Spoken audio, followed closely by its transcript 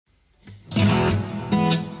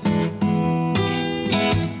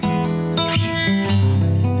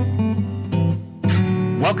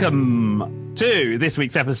Welcome to this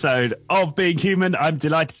week's episode of Being Human. I'm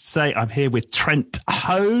delighted to say I'm here with Trent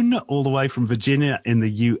Hone, all the way from Virginia in the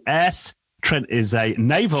US. Trent is a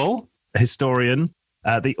naval historian,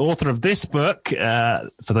 the author of this book, for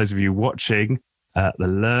those of you watching, The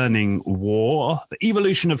Learning War, The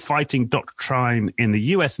Evolution of Fighting Doctrine in the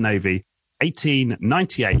US Navy,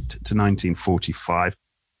 1898 to 1945.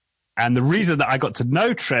 And the reason that I got to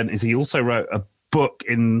know Trent is he also wrote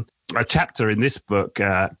a chapter in this book,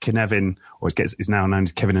 Cynefin, or is now known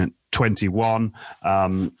as Covenant 21,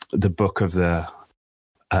 the book of the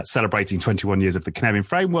celebrating 21 years of the Cynefin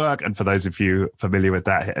framework. And for those of you familiar with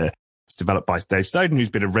that, it's developed by Dave Snowden, who's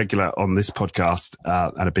been a regular on this podcast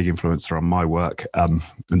and a big influencer on my work in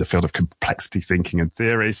the field of complexity thinking and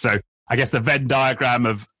theory. So I guess the Venn diagram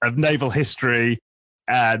of naval history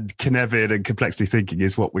and Cynefin and complexity thinking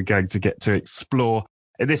is what we're going to get to explore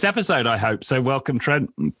in this episode, I hope. So welcome,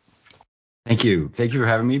 Trent. Thank you. Thank you for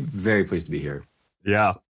having me. Very pleased to be here.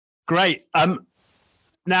 Yeah. Great.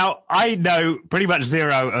 Now I know pretty much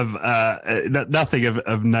zero of nothing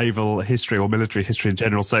of naval history or military history in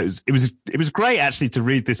general. So it was great actually to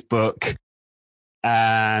read this book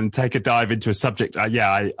and take a dive into a subject.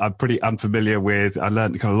 I'm pretty unfamiliar with. I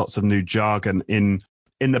learned kind of lots of new jargon in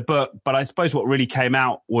the book, but I suppose what really came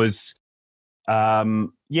out was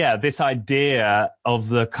this idea of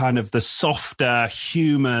the kind of the softer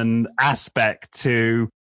human aspect to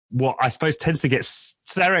what I suppose tends to get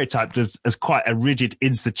stereotyped as quite a rigid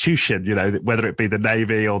institution, you know, whether it be the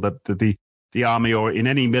Navy or the Army or in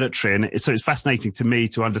any military. And so it's fascinating to me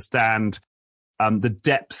to understand the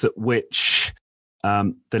depth at which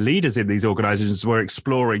the leaders in these organizations were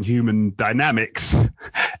exploring human dynamics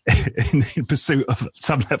in pursuit of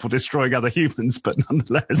some level destroying other humans, but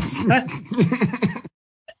nonetheless.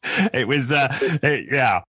 It was,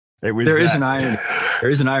 it was. There is an irony. There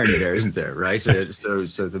is an irony there, isn't there? Right. So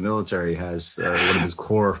the military has one of its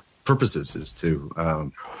core purposes is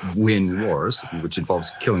to win wars, which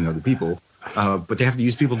involves killing other people. But they have to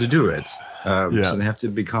use people to do it. So they have to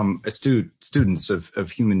become astute students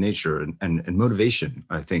of human nature and motivation,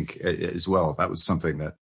 I think, as well. That was something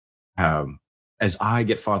that, as I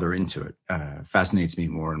get farther into it, fascinates me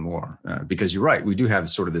more and more. Because you're right, we do have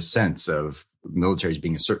sort of this sense of militaries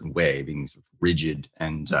being a certain way, being sort of rigid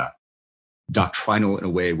and doctrinal in a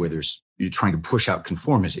way where you're trying to push out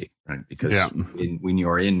conformity, right? Because when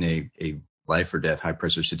you're in a life or death, high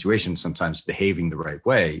pressure situation, sometimes behaving the right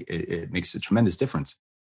way, it makes a tremendous difference.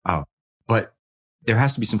 But there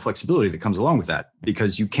has to be some flexibility that comes along with that,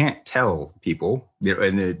 because you can't tell people, you know,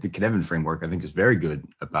 and the Cynefin framework, I think, is very good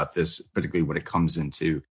about this, particularly when it comes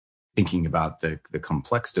into thinking about the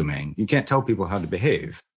complex domain. You can't tell people how to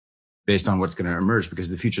behave based on what's going to emerge, because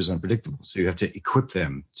the future is unpredictable. So you have to equip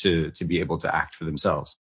them to be able to act for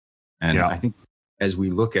themselves. And I think as we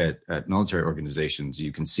look at military organizations,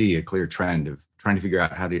 you can see a clear trend of trying to figure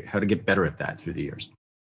out how to get better at that through the years.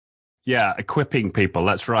 Yeah, equipping people.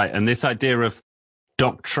 That's right. And this idea of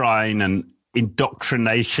doctrine and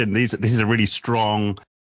indoctrination, this is a really strong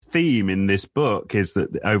theme in this book, is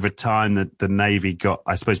that over time the Navy got,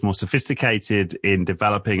 I suppose, more sophisticated in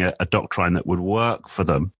developing a doctrine that would work for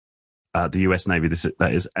them. The US Navy,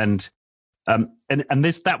 that is. And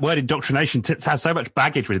that word indoctrination has so much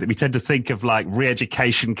baggage with it that we tend to think of like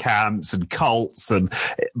re-education camps and cults,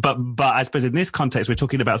 but I suppose in this context we're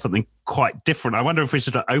talking about something quite different. I wonder if we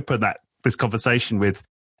should open this conversation with,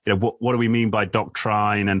 you know, what do we mean by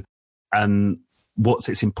doctrine and what's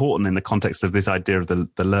its important in the context of this idea of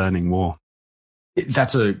the learning war.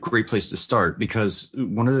 That's a great place to start, because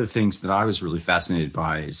one of the things that I was really fascinated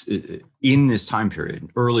by is in this time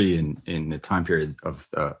period, early in the time period of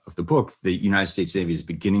the book, the United States Navy is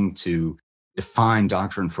beginning to define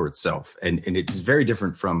doctrine for itself. And it's very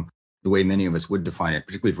different from the way many of us would define it,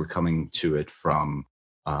 particularly if we're coming to it from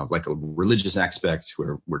like a religious aspect,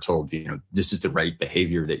 where we're told, you know, this is the right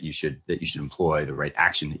behavior that you should employ, the right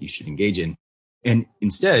action that you should engage in. And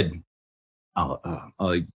instead,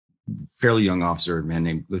 fairly young officer, a man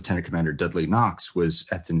named Lieutenant Commander Dudley Knox, was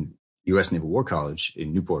at the U.S. Naval War College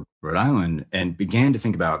in Newport, Rhode Island, and began to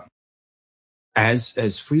think about,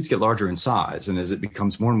 as fleets get larger in size and as it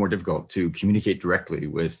becomes more and more difficult to communicate directly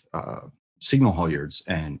with signal halyards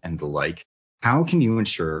and the like, how can you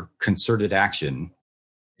ensure concerted action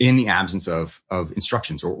in the absence of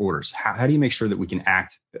instructions or orders? How do you make sure that we can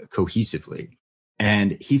act cohesively?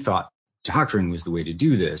 And he thought doctrine was the way to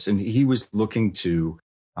do this. And he was looking to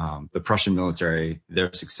the Prussian military,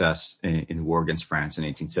 their success in the war against France in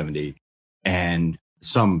 1870, and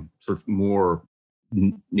some sort of more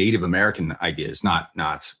Native American ideas, not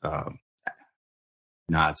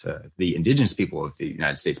the indigenous people of the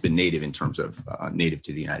United States, but native in terms of native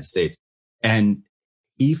to the United States. And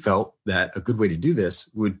he felt that a good way to do this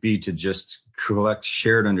would be to just collect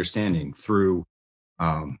shared understanding through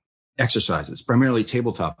exercises, primarily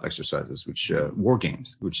tabletop exercises, which war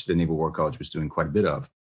games, which the Naval War College was doing quite a bit of.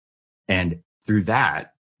 And through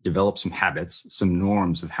that, develop some habits, some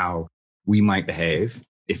norms of how we might behave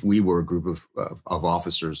if we were a group of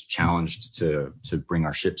officers challenged to bring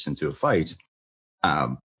our ships into a fight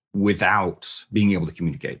without being able to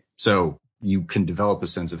communicate. So you can develop a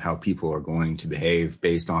sense of how people are going to behave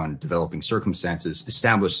based on developing circumstances,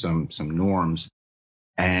 establish some norms,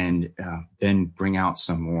 and then bring out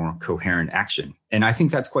some more coherent action. And I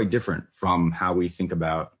think that's quite different from how we think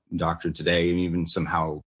about doctrine today, and even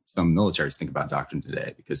somehow some militaries think about doctrine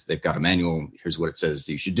today, because they've got a manual. Here's what it says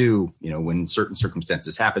you should do. When certain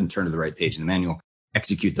circumstances happen, turn to the right page in the manual,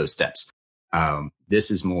 execute those steps.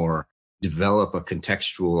 This is more develop a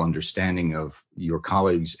contextual understanding of your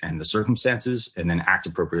colleagues and the circumstances, and then act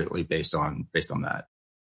appropriately based on that.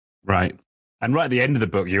 Right. And right at the end of the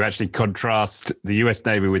book, you actually contrast the US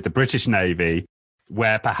Navy with the British Navy,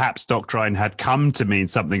 where perhaps doctrine had come to mean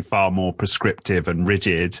something far more prescriptive and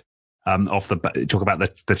rigid. Talk about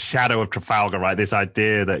the shadow of Trafalgar, right? This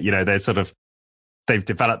idea that, they've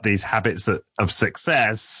developed these habits of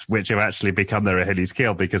success, which have actually become their Achilles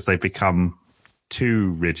heel because they've become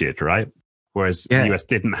too rigid, right? Whereas the US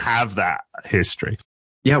didn't have that history.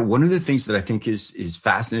 Yeah. One of the things that I think is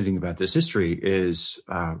fascinating about this history is,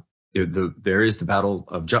 there is the Battle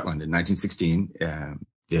of Jutland in 1916.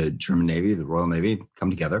 The German Navy, the Royal Navy come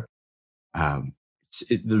together.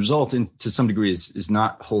 The result, to some degree, is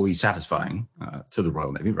not wholly satisfying to the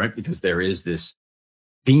Royal Navy, right? Because there is this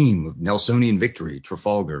theme of Nelsonian victory,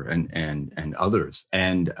 Trafalgar, and others,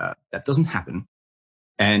 and that doesn't happen.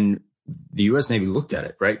 And the U.S. Navy looked at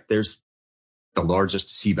it, right? There's the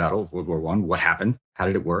largest sea battle of World War I. What happened? How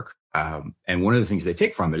did it work? And one of the things they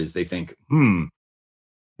take from it is they think,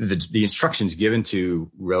 the instructions given to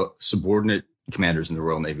subordinate commanders in the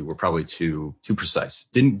Royal Navy were probably too precise,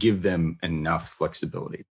 didn't give them enough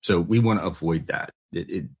flexibility. So we want to avoid that.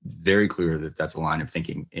 It's very clear that that's a line of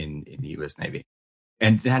thinking in the U.S. Navy.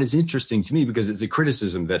 And that is interesting to me because it's a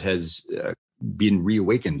criticism that has been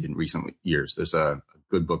reawakened in recent years. There's a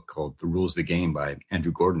good book called The Rules of the Game by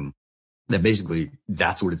Andrew Gordon that basically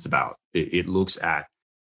that's what it's about. It looks at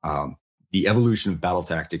the evolution of battle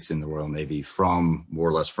tactics in the Royal Navy more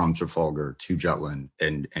or less from Trafalgar to Jutland,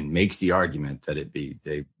 and makes the argument that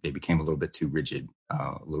they became a little bit too rigid,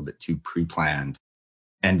 a little bit too pre-planned.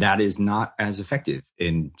 And that is not as effective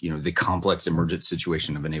in, the complex emergent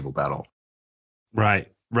situation of a naval battle. Right.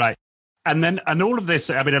 And all of this,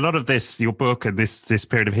 a lot of this, your book and this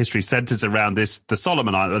period of history centers around the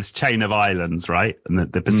Solomon Islands, this chain of islands, right? And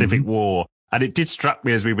the Pacific War. And it did struck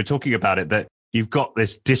me as we were talking about it that you've got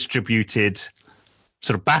this distributed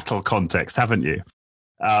sort of battle context, haven't you?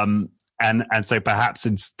 And so perhaps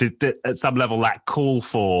at some level that call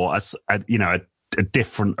for a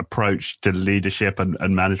different approach to leadership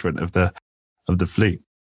and management of the fleet.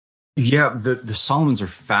 Yeah, the Solomons are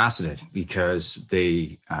fascinating because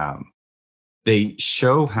they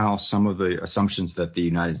show how some of the assumptions that the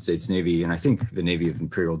United States Navy, and I think the Navy of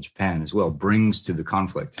Imperial Japan as well, brings to the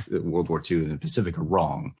conflict, World War II in the Pacific, are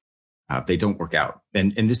wrong. They don't work out.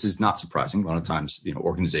 And this is not surprising. A lot of times,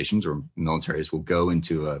 organizations or militaries will go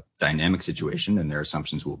into a dynamic situation and their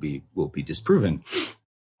assumptions will be disproven.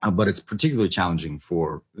 But it's particularly challenging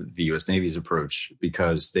for the U.S. Navy's approach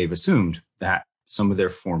because they've assumed that some of their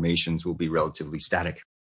formations will be relatively static.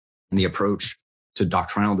 And the approach to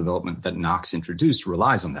doctrinal development that Knox introduced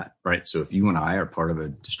relies on that, right? So if you and I are part of a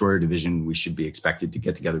destroyer division, we should be expected to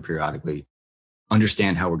get together periodically,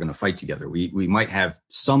 understand how we're going to fight together. We might have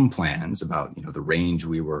some plans about, the range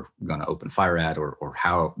we were going to open fire at or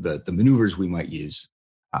how the maneuvers we might use.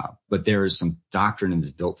 But there is some doctrine that's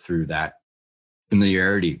built through that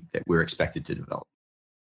familiarity that we're expected to develop.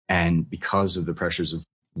 And because of the pressures of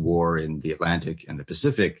war in the Atlantic and the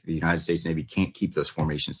Pacific, the United States Navy can't keep those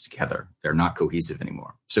formations together. They're not cohesive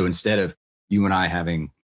anymore. So instead of you and I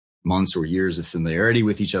having months or years of familiarity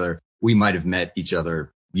with each other, we might have met each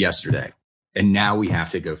other yesterday. And now we have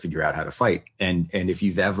to go figure out how to fight. And if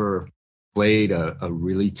you've ever played a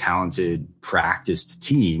really talented, practiced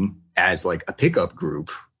team as like a pickup group,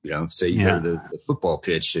 say you go to the football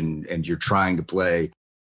pitch and you're trying to play,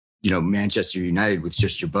 Manchester United with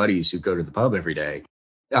just your buddies who go to the pub every day,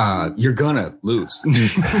 you're gonna lose. You're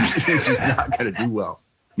just not gonna do well,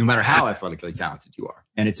 no matter how athletically talented you are.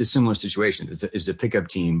 And it's a similar situation. It's a pickup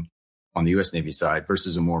team on the U.S. Navy side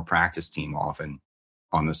versus a more practiced team often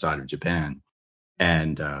on the side of Japan.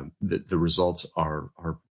 And the results are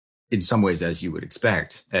in some ways as you would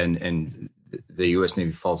expect. And the U.S.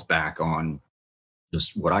 Navy falls back on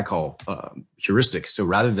just what I call heuristics. So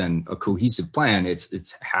rather than a cohesive plan,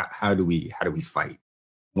 it's how do we fight?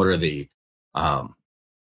 What are the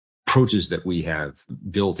approaches that we have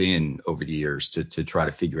built in over the years to try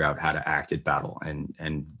to figure out how to act at battle?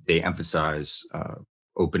 And they emphasize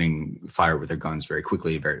opening fire with their guns very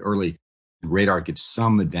quickly, very early. Radar gives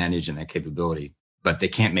some advantage in that capability, but they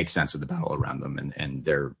can't make sense of the battle around them, and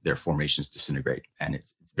their formations disintegrate, and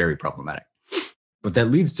it's very problematic. But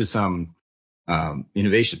that leads to some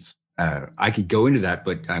innovations. I could go into that,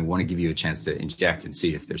 but I want to give you a chance to inject and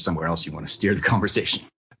see if there's somewhere else you want to steer the conversation.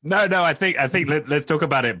 No, I think let's talk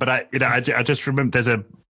about it. But I just remember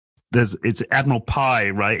it's Admiral Pye,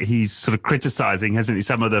 right? He's sort of criticizing, hasn't he,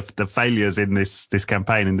 some of the failures in this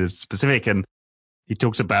campaign in the Pacific, and he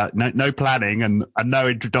talks about no planning and no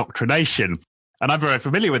indoctrination. And I'm very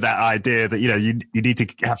familiar with that idea that, you need to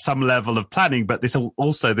have some level of planning, but this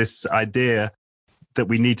also this idea that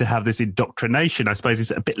we need to have this indoctrination, I suppose,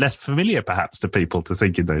 is a bit less familiar perhaps to people to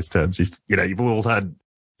think in those terms. You've all heard,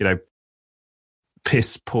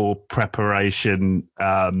 piss poor preparation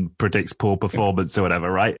predicts poor performance or whatever,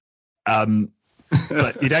 right?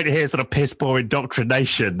 But you don't hear sort of piss poor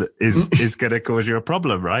indoctrination is going to cause you a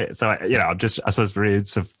problem, right? So, I'm just, I suppose, really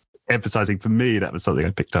sort of emphasizing for me that was something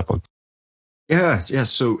I picked up on. Yes.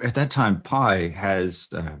 So at that time, Pye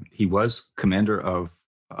he was commander of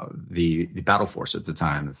the battle force at the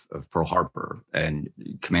time of Pearl Harbor, and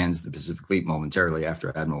commands the Pacific Fleet momentarily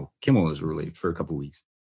after Admiral Kimmel was relieved for a couple of weeks.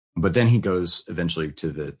 But then he goes eventually to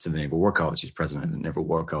the Naval War College. He's president of the Naval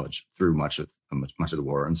War College through much of the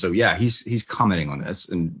war. And so, he's commenting on this,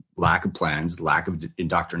 and lack of plans, lack of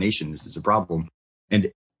indoctrination. This is a problem.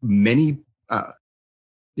 And many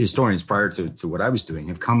historians prior to what I was doing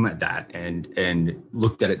have come at that and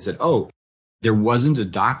looked at it and said, oh, there wasn't a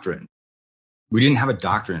doctrine. We didn't have a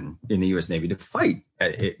doctrine in the U.S. Navy to fight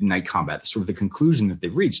at night combat. Sort of the conclusion that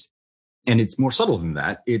they've reached. And it's more subtle than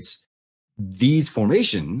that. It's these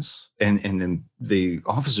formations and then the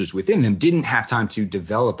officers within them didn't have time to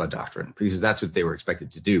develop a doctrine, because that's what they were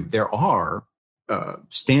expected to do. There are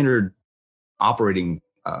standard operating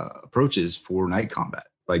approaches for night combat,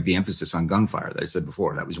 like the emphasis on gunfire that I said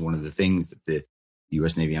before. That was one of the things that the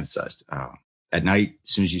U.S. Navy emphasized. At night,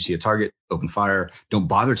 as soon as you see a target, open fire. Don't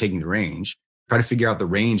bother taking the range. Try to figure out the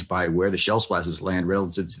range by where the shell splashes land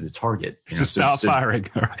relative to the target. Just start firing.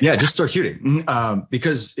 Right. Yeah, just start shooting.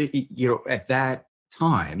 Because at that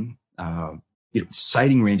time,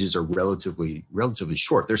 sighting ranges are relatively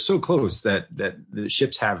short. They're so close that the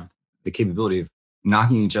ships have the capability of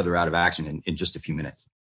knocking each other out of action in just a few minutes,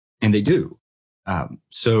 and they do.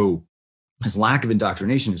 So this lack of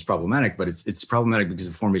indoctrination is problematic, but it's problematic because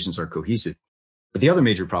the formations are cohesive. But the other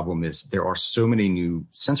major problem is there are so many new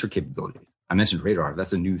sensor capabilities. I mentioned radar.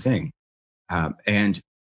 That's a new thing. And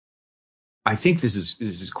I think this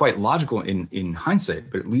is quite logical in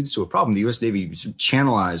hindsight, but it leads to a problem. The U.S. Navy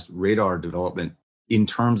channelized radar development in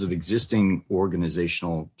terms of existing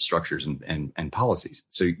organizational structures and policies.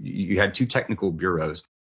 So you had two technical bureaus,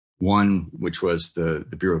 one which was the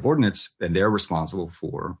Bureau of Ordnance, and they're responsible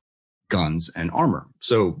for guns and armor.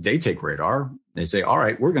 So they take radar. They say, all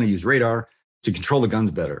right, we're going to use radar to control the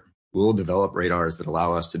guns better. We'll develop radars that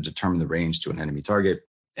allow us to determine the range to an enemy target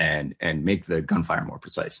and make the gunfire more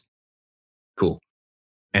precise. Cool.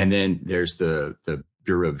 And then there's the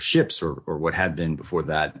Bureau of Ships, or what had been before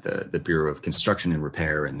that, the Bureau of Construction and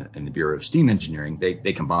Repair and the Bureau of Steam Engineering.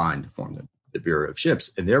 They combined to form the Bureau of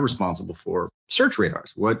Ships, and they're responsible for search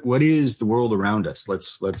radars. What is the world around us?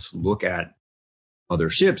 Let's look at other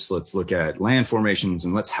ships. Let's look at land formations,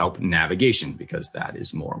 and let's help navigation, because that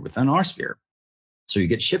is more within our sphere. So you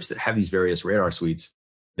get ships that have these various radar suites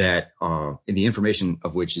that in the information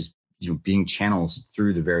of which is being channeled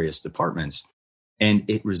through the various departments, and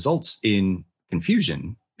it results in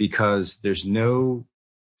confusion because there's no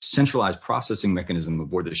centralized processing mechanism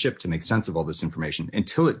aboard the ship to make sense of all this information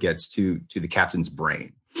until it gets to the captain's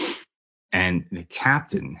brain. And the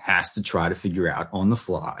captain has to try to figure out on the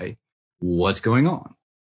fly what's going on.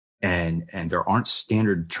 And there aren't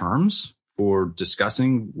standard terms for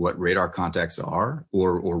discussing what radar contacts are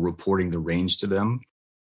or reporting the range to them.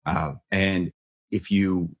 And if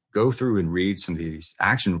you go through and read some of these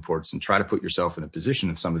action reports and try to put yourself in the position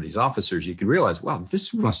of some of these officers, you can realize, wow,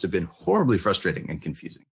 this must have been horribly frustrating and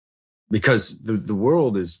confusing, because the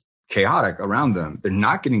world is chaotic around them. They're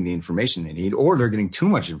not getting the information they need, or they're getting too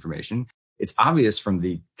much information. It's obvious from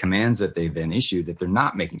the commands that they then issue that they're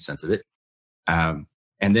not making sense of it. And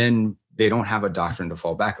then they don't have a doctrine to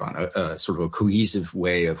fall back on, a sort of a cohesive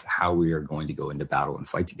way of how we are going to go into battle and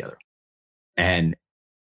fight together. And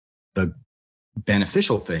the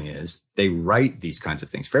beneficial thing is they write these kinds of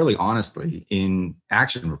things fairly honestly in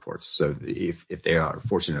action reports. So if they are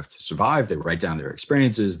fortunate enough to survive, they write down their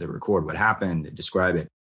experiences, they record what happened, they describe it.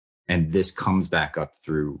 And this comes back up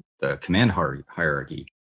through the command hierarchy.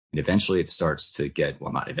 And eventually it starts to get,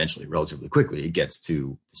 well, not eventually, relatively quickly, it gets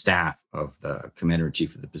to the staff of the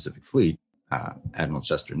commander-in-chief of the Pacific Fleet, Admiral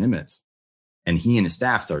Chester Nimitz. And he and his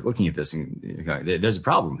staff start looking at this and there's a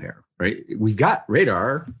problem here, right? We've got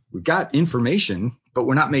radar, we've got information, but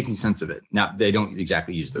we're not making sense of it. Now, they don't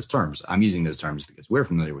exactly use those terms. I'm using those terms because we're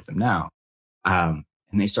familiar with them now. And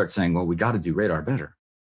they start saying, well, we got to do radar better.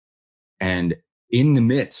 And in the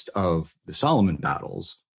midst of the Solomon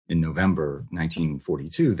battles in November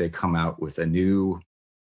 1942, they come out with a new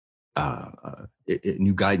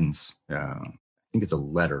guidance. I think it's a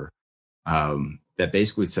letter that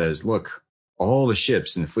basically says, look, all the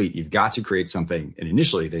ships in the fleet, you've got to create something. And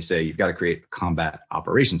initially they say you've got to create a combat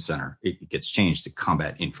operations center. It gets changed to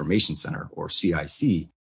combat information center, or CIC.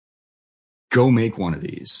 Go make one of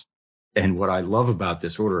these. And what I love about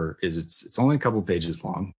this order is it's only a couple of pages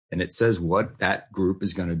long, and it says what that group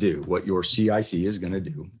is going to do, what your CIC is going to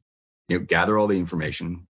do. You know, gather all the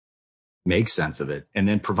information, make sense of it, and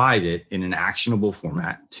then provide it in an actionable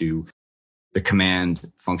format to the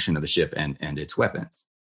command function of the ship and its weapons.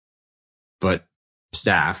 But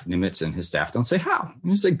staff, Nimitz and his staff, don't say how.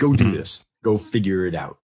 You say, go do this, go figure it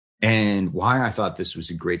out. And why I thought this was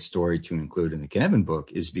a great story to include in the Cynefin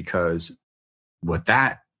book is because what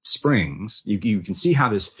that springs, you can see how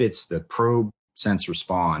this fits the probe, sense,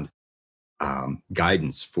 respond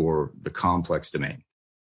guidance for the complex domain,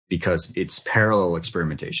 because it's parallel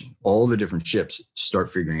experimentation. All the different ships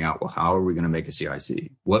start figuring out, well, how are we going to make a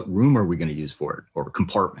CIC? What room are we going to use for it? Or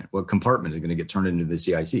compartment? What compartment is going to get turned into the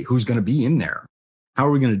CIC? Who's going to be in there? How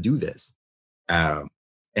are we going to do this?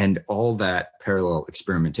 And all that parallel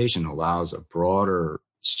experimentation allows a broader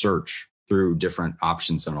search through different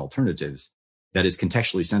options and alternatives that is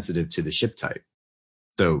contextually sensitive to the ship type.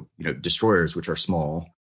 So, destroyers, which are small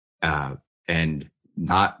and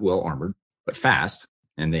not well armored, but fast,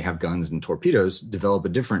 and they have guns and torpedoes, develop a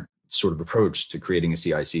different sort of approach to creating a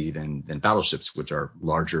CIC than battleships, which are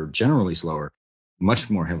larger, generally slower, much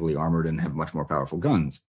more heavily armored, and have much more powerful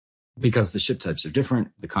guns. Because the ship types are different,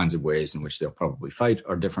 the kinds of ways in which they'll probably fight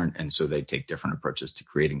are different, and so they take different approaches to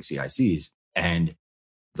creating CICs. And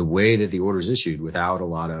the way that the order is issued without a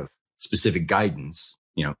lot of specific guidance,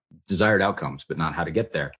 desired outcomes, but not how to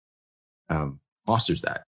get there, fosters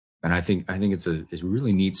that. And I think it's a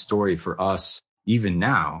really neat story for us, even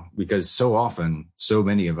now, because so often, so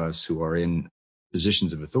many of us who are in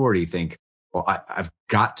positions of authority think, well, I've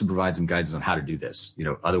got to provide some guidance on how to do this.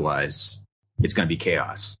 Otherwise it's going to be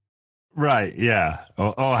chaos. Right. Yeah.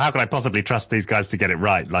 Or how can I possibly trust these guys to get it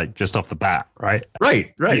right? Like just off the bat. Right.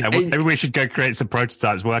 Right. Maybe we should go create some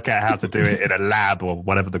prototypes, work out how to do it in a lab or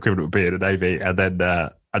whatever the equivalent would be in a Navy, and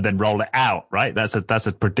then roll it out. Right. That's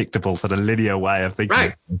a predictable sort of linear way of thinking.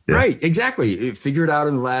 Right. Yes. Right. Exactly. Figure it out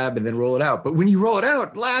in the lab and then roll it out. But when you roll it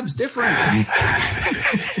out, lab's different.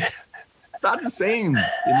 Not the same.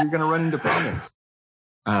 And you're going to run into problems.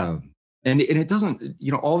 And it doesn't,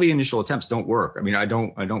 all the initial attempts don't work. I mean, I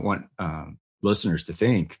don't want listeners to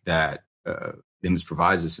think that Nimitz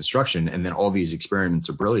provides this instruction and then all these experiments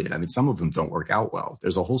are brilliant. I mean, some of them don't work out well.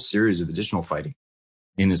 There's a whole series of additional fighting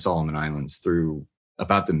in the Solomon Islands through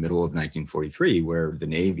about the middle of 1943, where the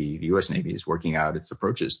U.S. Navy is working out its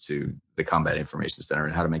approaches to the Combat Information Center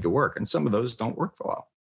and how to make it work. And some of those don't work for a while.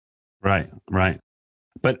 Right.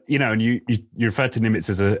 But, and you referred to Nimitz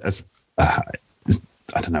as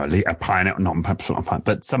I don't know, a pioneer, not perhaps not a pioneer,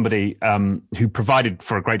 but somebody who provided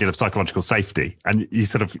for a great deal of psychological safety. And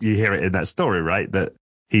you hear it in that story, right? That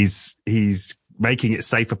he's making it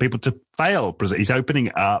safe for people to fail. He's opening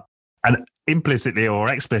it up, and implicitly or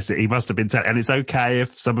explicitly, he must have been telling, and it's okay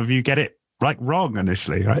if some of you get it wrong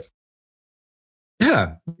initially, right?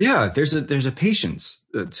 Yeah. There's a patience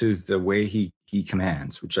to the way he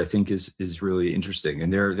commands, which I think is really interesting.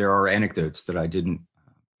 And there are anecdotes that I didn't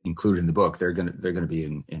include in the book. They're going to be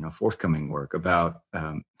in a forthcoming work about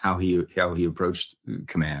how he approached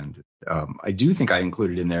command. I do think I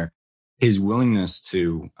included in there his willingness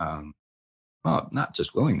to, well, not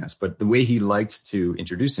just willingness, but the way he liked to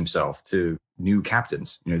introduce himself to new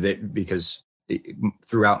captains. Because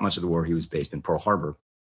throughout much of the war he was based in Pearl Harbor,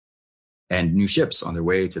 and new ships on their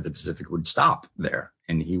way to the Pacific would stop there,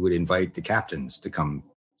 and he would invite the captains to come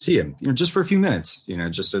see him, just for a few minutes,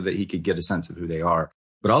 just so that he could get a sense of who they are.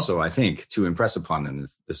 but also I think to impress upon them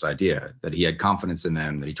this idea that he had confidence in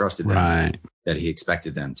them, that he trusted them, Right. that he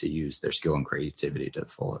expected them to use their skill and creativity to the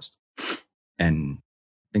fullest. And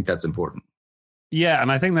I think that's important. Yeah,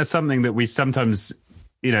 and I think that's something that we sometimes,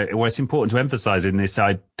 where it's important to emphasize in this,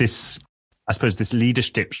 I suppose, this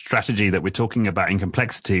leadership strategy that we're talking about in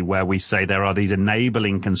complexity, where we say there are these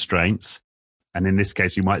enabling constraints. And in this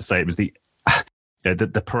case, you might say it was the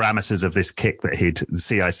parameters of this kick that the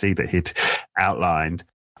CIC that he'd outlined.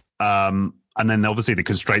 And then obviously the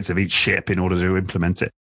constraints of each ship in order to implement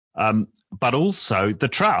it. But also the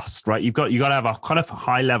trust, right? You've got to have a kind of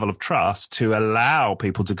high level of trust to allow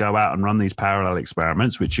people to go out and run these parallel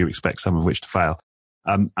experiments, which you expect some of which to fail.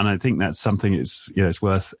 And I think that's something it's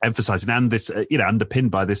worth emphasizing, and this,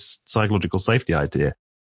 underpinned by this psychological safety idea.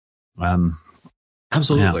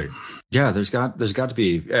 Absolutely. Yeah. There's got to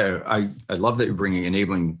be, I love that you're bringing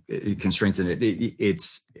enabling constraints in it.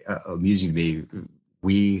 It's amusing to me.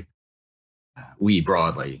 We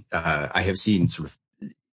broadly, I have seen sort of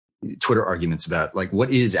Twitter arguments about like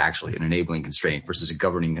what is actually an enabling constraint versus a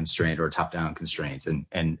governing constraint or a top-down constraint,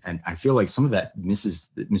 and I feel like some of that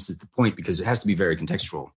misses the point because it has to be very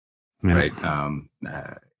contextual, right?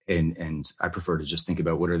 And I prefer to just think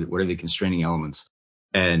about what are the constraining elements,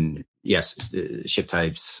 and yes, ship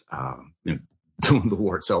types, the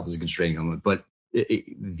war itself is a constraining element, but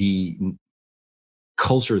the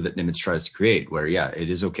culture that Nimitz tries to create, where it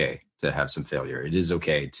is okay to have some failure, it is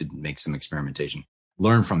okay to make some experimentation.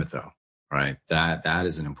 Learn from it, though, right? That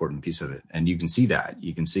is an important piece of it. And you can see that.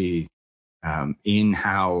 You can see in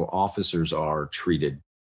how officers are treated.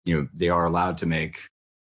 They are allowed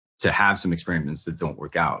to have some experiments that don't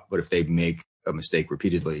work out. But if they make a mistake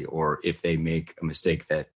repeatedly, or if they make a mistake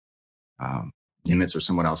that Nimitz or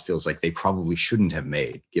someone else feels like they probably shouldn't have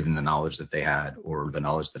made, given the knowledge that they had or the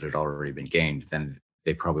knowledge that had already been gained, then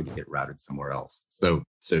they probably get routed somewhere else. So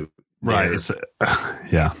right.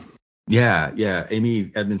 Yeah.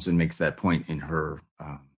 Amy Edmondson makes that point in her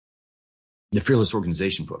The Fearless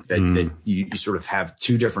Organization book that you sort of have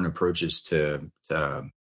two different approaches to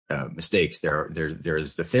mistakes.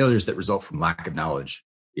 There's the failures that result from lack of knowledge.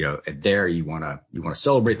 And there you want to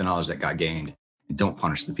celebrate the knowledge that got gained and don't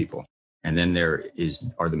punish the people. And then there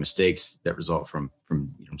are the mistakes that result from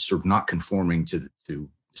sort of not conforming to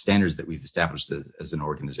standards that we've established as an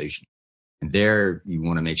organization. And there you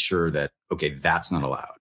want to make sure that, okay, that's not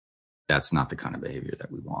allowed. That's not the kind of behavior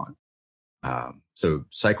that we want. So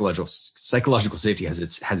psychological safety has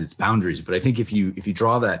its boundaries, but I think if you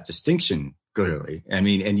draw that distinction clearly, and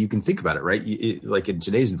you can think about it, right? Like in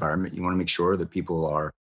today's environment, you want to make sure that people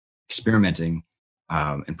are experimenting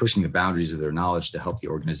and pushing the boundaries of their knowledge to help the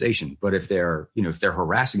organization. But if they're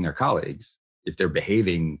harassing their colleagues, if they're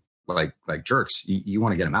behaving like jerks, you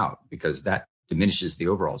want to get them out because that diminishes the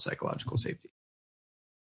overall psychological safety.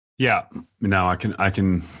 Yeah, no, I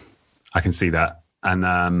can see that.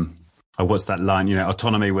 And what's that line?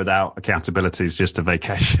 Autonomy without accountability is just a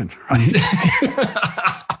vacation, right?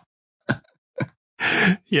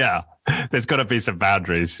 Yeah, there's got to be some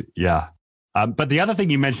boundaries. Yeah. But the other thing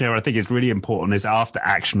you mentioned here, I think is really important, is after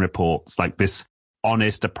action reports, like this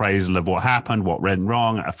honest appraisal of what happened, what went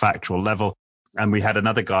wrong at a factual level. And we had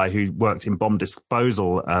another guy who worked in bomb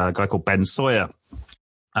disposal, a guy called Ben Sawyer,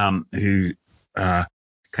 who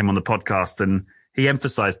came on the podcast, and he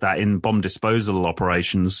emphasized that in bomb disposal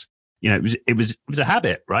operations, it was a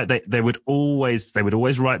habit, right? They would always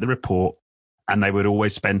write the report, and they would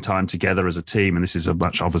always spend time together as a team. And this is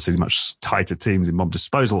obviously much tighter teams in bomb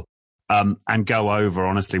disposal, and go over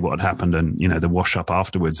honestly what had happened and, the wash up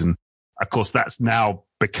afterwards. And of course, that's now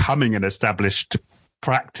becoming an established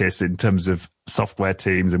practice in terms of software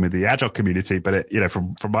teams and with the agile community. But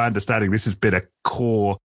from my understanding, this has been a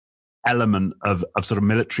core element of sort of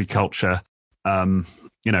military culture,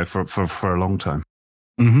 for a long time.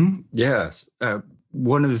 Mm-hmm. Yes.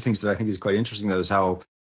 One of the things that I think is quite interesting, though, is how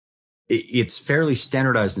it's fairly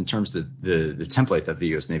standardized in terms of the template that the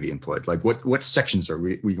U.S. Navy employed. Like what sections are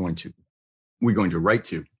we going to write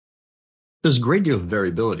to? There's a great deal of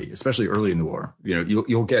variability, especially early in the war.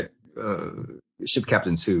 You'll get ship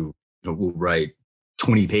captains who will write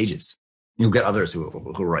 20 pages. You'll get others who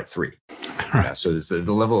will write 3. Right. So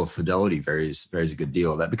the level of fidelity varies a good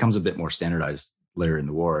deal. That becomes a bit more standardized later in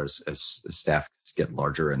the war as staff get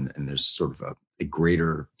larger and there's sort of a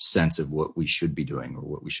greater sense of what we should be doing or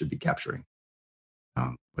what we should be capturing.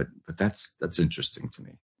 But that's interesting to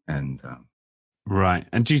me. And right.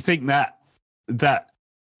 And do you think that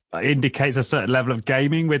indicates a certain level of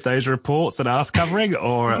gaming with those reports and us covering,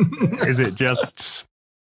 or is it just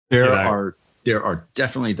there are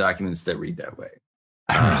definitely documents that read that way.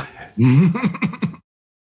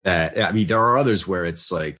 I mean, there are others where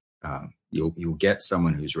it's like you'll get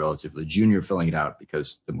someone who's relatively junior filling it out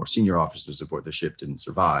because the more senior officers aboard the ship didn't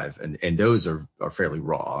survive, and those are fairly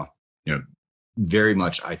raw. Very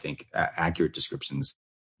much, I think, accurate descriptions,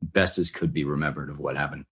 best as could be remembered of what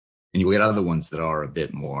happened. And you get other ones that are a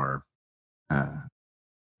bit more.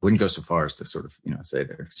 Wouldn't go so far as to sort of say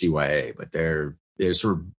they're CYA, but they're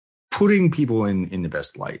sort of putting people in the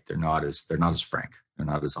best light. They're not as frank. They're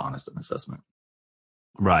not as honest an assessment.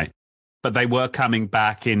 Right. But they were coming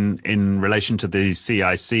back in relation to the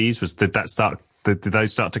CICs. Did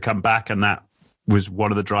those start to come back? And that was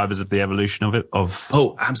one of the drivers of the evolution of it?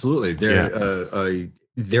 Oh, absolutely.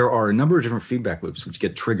 There are a number of different feedback loops which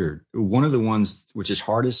get triggered. One of the ones which is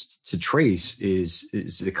hardest to trace is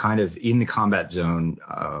the kind of in the combat zone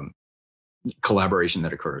collaboration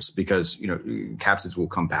that occurs, because captains will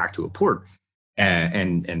come back to a port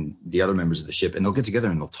and the other members of the ship, and they'll get together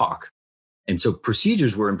and they'll talk. And so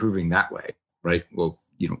procedures were improving that way, right? Well,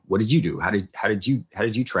 what did you do? How did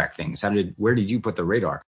you track things? Where did you put the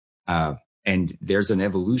radar? And there's an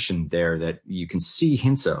evolution there that you can see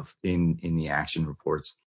hints of in the action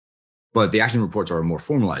reports. But the action reports are a more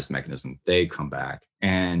formalized mechanism. They come back.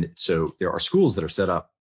 And so there are schools that are set up.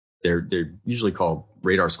 They're usually called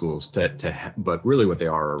radar schools, but really what they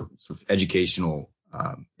are sort of educational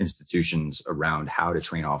institutions around how to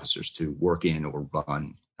train officers to work in or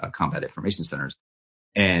run combat information centers.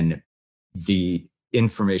 And the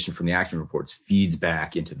information from the action reports feeds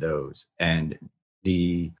back into those. And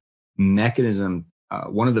the mechanism,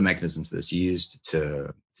 one of the mechanisms that's used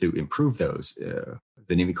to improve those,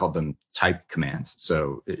 the Navy called them type commands.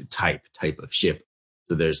 So type of ship.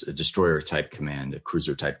 So there's a destroyer type command, a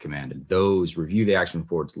cruiser type command, and those review the action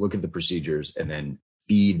reports, look at the procedures, and then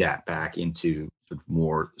feed that back into sort of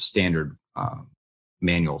more standard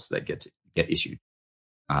manuals that get issued.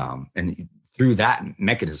 And through that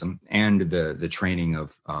mechanism and the training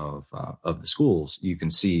of the schools, you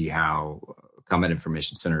can see how Combat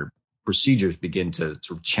Information Center procedures begin to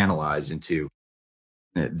sort of channelize into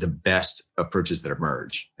the best approaches that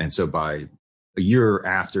emerge. And so by a year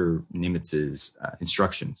after Nimitz's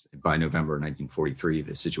instructions, by November 1943,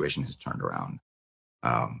 the situation has turned around.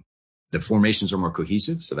 The formations are more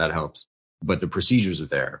cohesive, so that helps, but the procedures are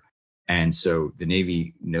there. And so the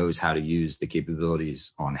Navy knows how to use the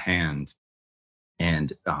capabilities on hand.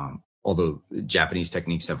 And although Japanese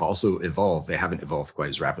techniques have also evolved, they haven't evolved quite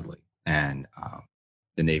as rapidly. And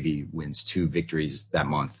the Navy wins 2 victories that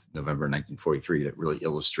month, November 1943, that really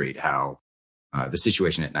illustrate how the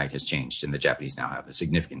situation at night has changed, and the Japanese now have a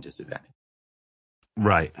significant disadvantage.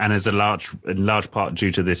 Right. And as a large part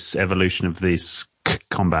due to this evolution of these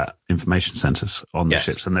combat information centers on the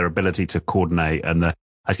ships and their ability to coordinate and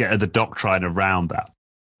the doctrine around that.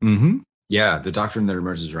 Mm-hmm. Yeah, the doctrine that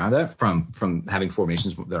emerges around that from having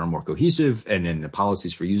formations that are more cohesive, and then the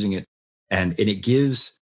policies for using it. And it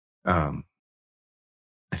gives, I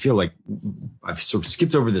feel like I've sort of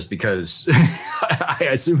skipped over this because I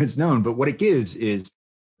assume it's known, but what it gives is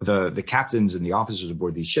the captains and the officers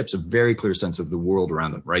aboard these ships a very clear sense of the world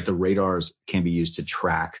around them, right? The radars can be used to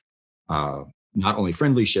track not only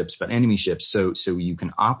friendly ships, but enemy ships. So you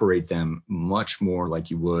can operate them much more like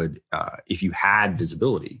you would if you had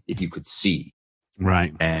visibility, if you could see.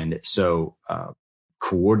 Right. And so the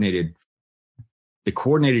coordinated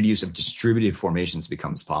use of distributed formations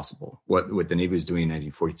becomes possible. What the Navy was doing in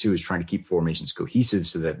 1942 is trying to keep formations cohesive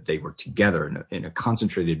so that they were together in a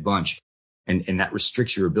concentrated bunch. And that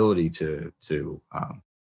restricts your ability to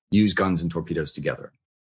use guns and torpedoes together.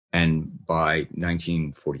 And by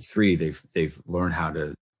 1943, they've learned how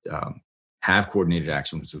to have coordinated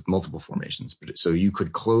actions with multiple formations. So you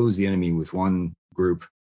could close the enemy with one group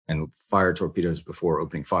and fire torpedoes before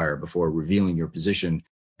opening fire, before revealing your position.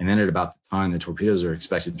 And then at about the time the torpedoes are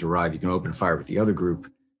expected to arrive, you can open fire with the other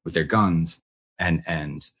group with their guns,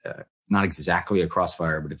 and not exactly a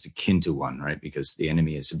crossfire, but it's akin to one, right? Because the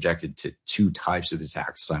enemy is subjected to 2 types of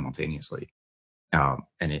attacks simultaneously, and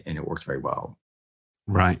it worked very well.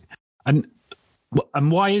 Right. And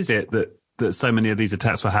why is it that so many of these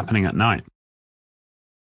attacks were happening at night?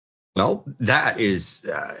 Well, that is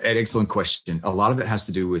an excellent question. A lot of it has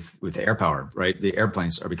to do with air power, right? The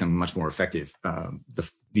airplanes are becoming much more effective.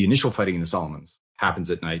 The initial fighting in the Solomons happens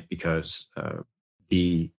at night because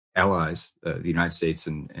the Allies, the United States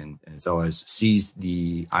and its allies, seized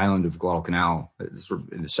the island of Guadalcanal, sort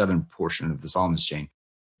of in the southern portion of the Solomons chain.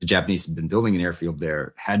 The Japanese had been building an airfield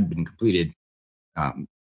there, hadn't been completed.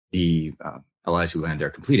 The Allies who land there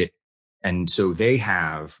complete it. And so they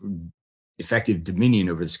have effective dominion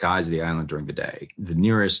over the skies of the island during the day. The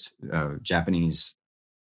nearest Japanese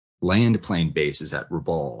land plane base is at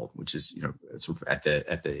Rabaul, which is, sort of at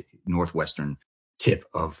the northwestern tip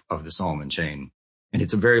of the Solomon chain. And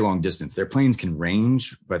it's a very long distance. Their planes can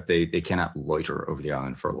range, but they cannot loiter over the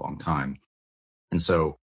island for a long time. And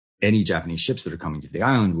so any Japanese ships that are coming to the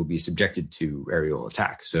island will be subjected to aerial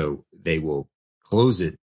attack. So they will close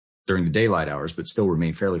it during the daylight hours, but still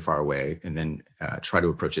remain fairly far away, and then try to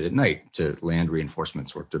approach it at night to land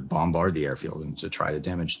reinforcements or to bombard the airfield and to try to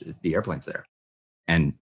damage the airplanes there.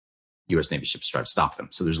 And U.S. Navy ships try to stop them.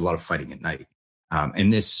 So there's a lot of fighting at night.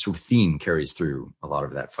 And this sort of theme carries through a lot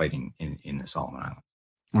of that fighting in the Solomon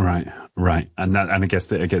Islands. Right. And I guess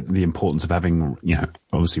the importance of having,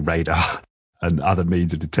 obviously radar and other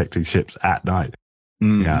means of detecting ships at night,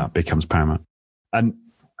 becomes paramount. And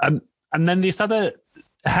then this other,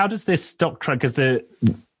 how does this doctrine, because the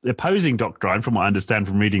opposing doctrine, from what I understand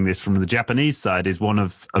from reading this from the Japanese side, is one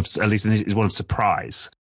of at least is one of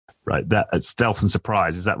surprise, right? That stealth and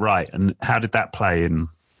surprise. Is that right? And how did that play in?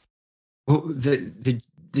 Well, the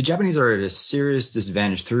Japanese are at a serious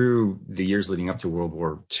disadvantage through the years leading up to World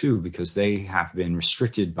War II because they have been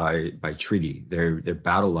restricted by treaty. Their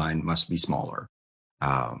battle line must be smaller.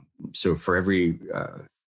 So for every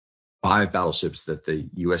 5 battleships that the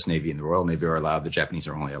U.S. Navy and the Royal Navy are allowed, the Japanese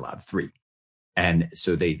are only allowed 3. And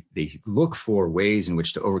so they look for ways in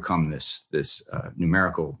which to overcome this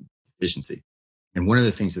numerical deficiency. And one of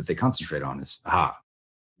the things that they concentrate on is,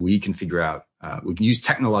 we can figure out, we can use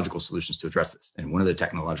technological solutions to address this. And one of the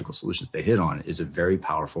technological solutions they hit on is a very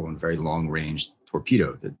powerful and very long-range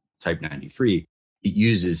torpedo, the Type 93. It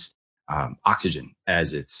uses oxygen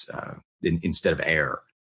as its instead of air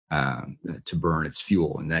to burn its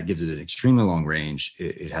fuel, and that gives it an extremely long range.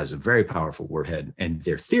 It has a very powerful warhead, and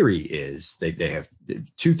their theory is they have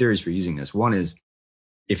 2 theories for using this. One is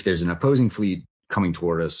if there's an opposing fleet coming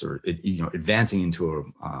toward us or advancing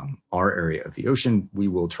into our area of the ocean, we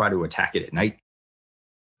will try to attack it at night,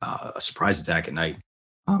 a surprise attack at night,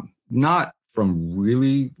 not from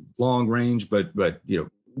really long range, but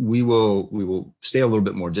we will stay a little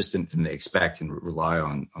bit more distant than they expect and rely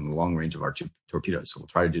on the long range of our torpedoes. So we'll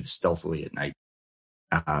try to do this stealthily at night.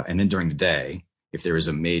 And then during the day, if there is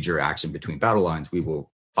a major action between battle lines, we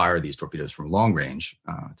will fire these torpedoes from long range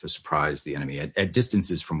to surprise the enemy at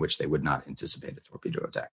distances from which they would not anticipate a torpedo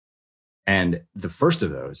attack. And the first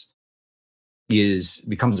of those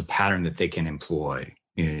becomes a pattern that they can employ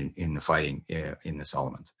in the fighting in the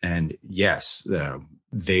Solomons. And yes,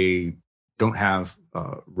 they don't have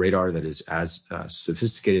radar that is as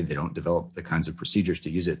sophisticated. They don't develop the kinds of procedures to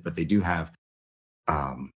use it, but they do have,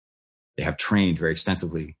 they have trained very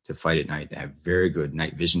extensively to fight at night. They have very good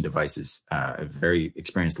night vision devices, very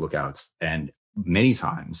experienced lookouts. And many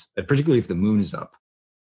times, particularly if the moon is up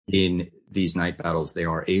in these night battles, they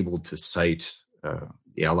are able to sight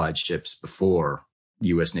the Allied ships before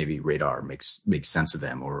U.S. Navy radar makes sense of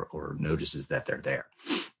them or notices that they're there.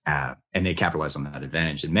 And they capitalize on that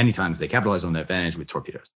advantage. And many times they capitalize on that advantage with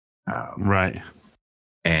torpedoes. Right.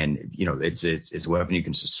 And, it's a weapon you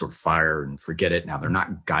can just sort of fire and forget it. Now, they're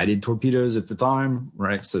not guided torpedoes at the time,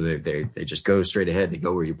 right? So they just go straight ahead. They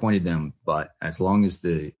go where you pointed them. But as long as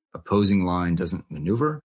the opposing line doesn't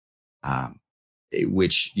maneuver,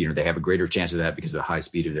 which, they have a greater chance of that because of the high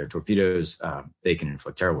speed of their torpedoes, they can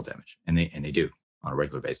inflict terrible damage. And they do on a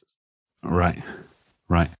regular basis. Right.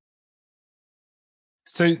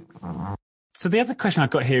 So the other question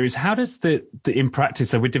I've got here is how does in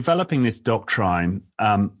practice, so we're developing this doctrine,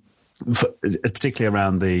 particularly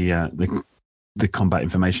around the Combat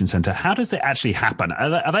Information Center. How does it actually happen?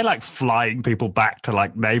 Are they like flying people back to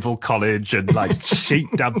like naval college and like sheet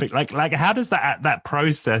dumping? Like how does that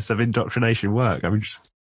process of indoctrination work? I'm interested.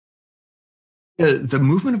 The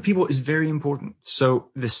movement of people is very important. So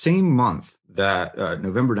the same month that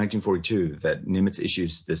November 1942, that Nimitz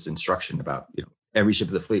issues this instruction about, every ship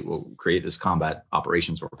of the fleet will create this combat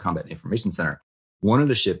operations or combat information center. One of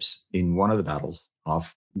the ships in one of the battles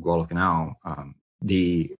off Guadalcanal,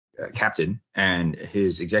 the captain and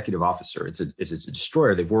his executive officer, it's a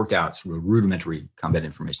destroyer. They've worked out sort of a rudimentary combat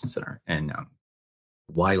information center. And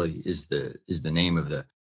Wiley is the name of the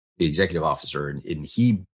executive officer. And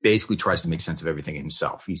he basically tries to make sense of everything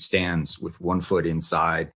himself. He stands with one foot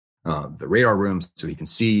inside the radar room so he can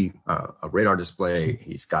see a radar display.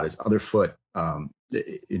 He's got his other foot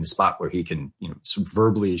in the spot where he can, sort of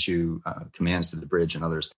verbally issue commands to the bridge and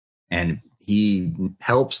others. And he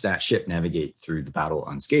helps that ship navigate through the battle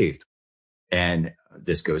unscathed. And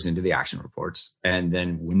this goes into the action reports. And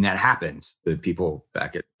then when that happens, the people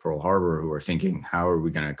back at Pearl Harbor who are thinking, how are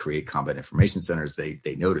we going to create combat information centers? They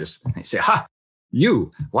notice and they say,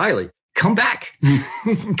 you, Wiley, come back,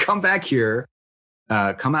 come back here.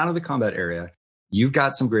 Come out of the combat area. you've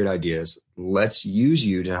got some great ideas. Let's use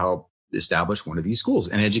you to help establish one of these schools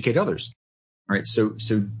and educate others. All right. So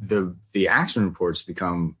the action reports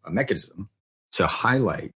become a mechanism to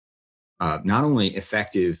highlight not only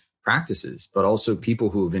effective practices, but also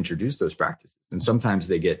people who have introduced those practices. And sometimes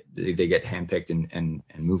they get handpicked and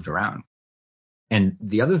moved around. And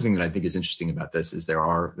the other thing that I think is interesting about this is there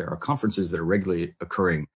are conferences that are regularly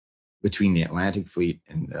occurring between the Atlantic Fleet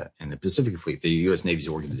and the Pacific Fleet. The U.S. Navy's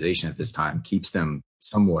organization at this time keeps them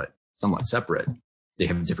somewhat separate. They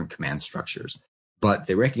have different command structures, but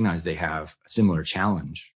they recognize they have a similar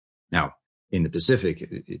challenge. Now, in the Pacific,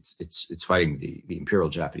 it's fighting the Imperial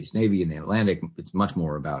Japanese Navy. In the Atlantic, it's much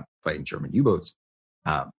more about fighting German U-boats.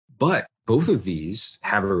 But both of these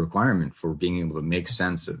have a requirement for being able to make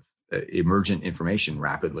sense of emergent information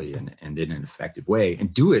rapidly and in an effective way,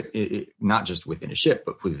 and do it not just within a ship,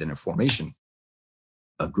 but within a formation,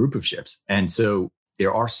 a group of ships. And so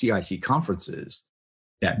there are CIC conferences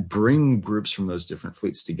that bring groups from those different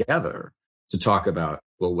fleets together to talk about,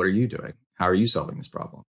 well, what are you doing? How are you solving this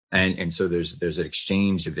problem? And so there's an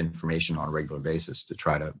exchange of information on a regular basis to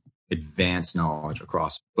try to advance knowledge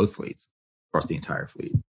across both fleets, across the entire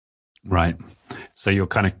fleet. Right. So you're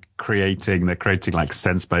kind of creating like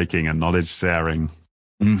sense making and knowledge sharing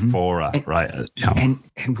fora, right? Yeah.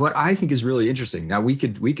 And what I think is really interesting, now we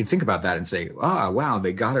could think about that and say, wow,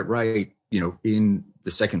 they got it right, in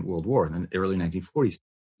the Second World War in the early 1940s.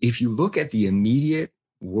 If you look at the immediate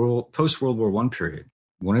post-World War I period,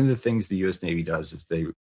 one of the things the U.S. Navy does is they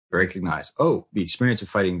recognize, the experience of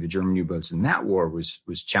fighting the German U-boats in that war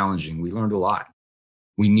was challenging. We learned a lot.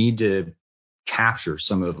 We need to capture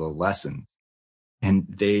some of the lessons. And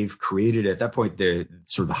they've created, at that point, the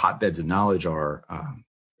sort of the hotbeds of knowledge are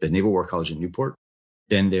the Naval War College in Newport.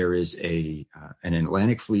 Then there is an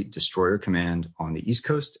Atlantic Fleet Destroyer Command on the East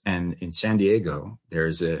Coast. And in San Diego,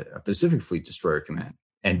 there's a Pacific Fleet Destroyer Command.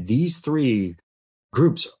 And these three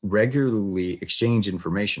groups regularly exchange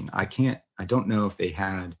information. I don't know if they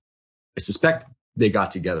had, I suspect they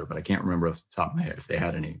got together, but I can't remember off the top of my head if they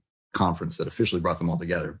had any conference that officially brought them all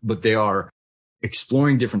together. But they are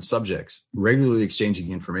exploring different subjects, regularly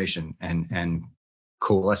exchanging information and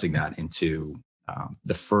coalescing that into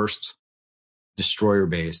the first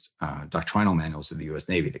destroyer-based doctrinal manuals of the U.S.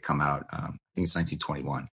 Navy that come out, I think it's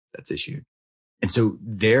 1921 that's issued. And so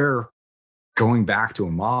they're going back to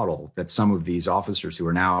a model that some of these officers who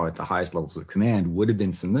are now at the highest levels of command would have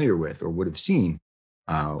been familiar with or would have seen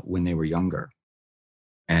when they were younger.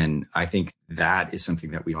 And I think that is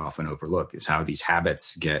something that we often overlook, is how these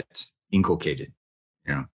habits get inculcated.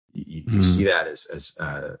 You see that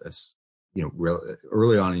as real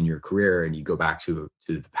early on in your career, and you go back to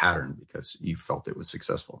the pattern because you felt it was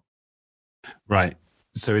successful. Right.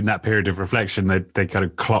 So in that period of reflection, they kind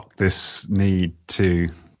of clocked this need to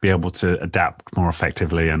be able to adapt more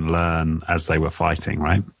effectively and learn as they were fighting,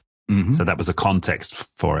 right? Mm-hmm. So that was the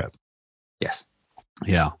context for it. Yes.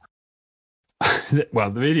 Yeah. Well,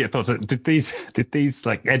 the immediate thoughts, did these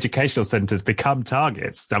like educational centers become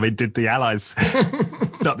targets? I mean, did the Allies,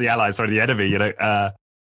 not the Allies, sorry, the enemy,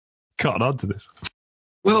 cotton on to this?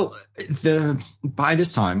 Well, by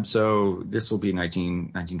this time, so this will be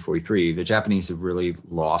 1943, the Japanese have really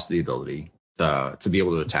lost the ability to be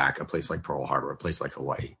able to attack a place like Pearl Harbor, a place like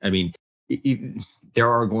Hawaii. I mean,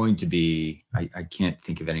 there are going to be, I can't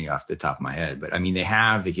think of any off the top of my head, but I mean, they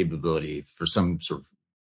have the capability for some sort of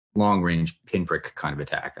long-range pinprick kind of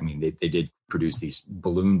attack. I mean, they did produce these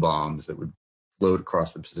balloon bombs that would float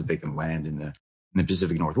across the Pacific and land in the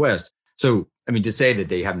Pacific Northwest. So, I mean, to say that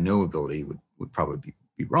they have no ability would probably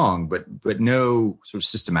be wrong, but no sort of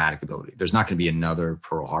systematic ability. There's not going to be another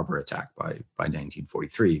Pearl Harbor attack by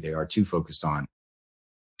 1943. They are too focused on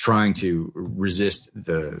trying to resist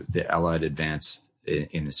the Allied advance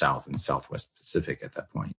in the South and Southwest Pacific at that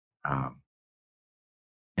point.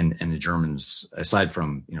 And the Germans, aside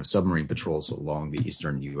from submarine patrols along the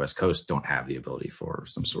eastern U.S. coast, don't have the ability for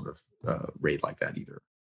some sort of raid like that either.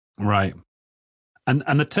 Right.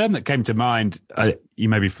 And the term that came to mind, you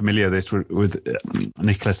may be familiar with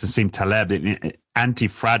Nicholas Nassim Taleb,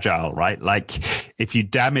 anti-fragile, right? Like if you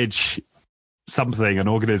damage something, an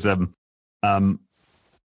organism,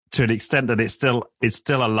 to an extent that it's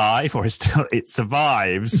still alive or it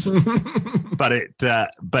survives, but it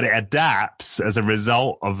adapts as a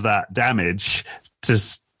result of that damage to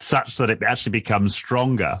such that it actually becomes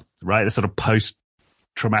stronger, right? A sort of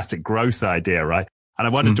post-traumatic growth idea, right? And I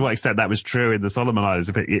wondered to what extent that was true in the Solomon Islands.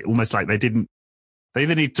 It almost like they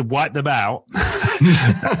either need to wipe them out,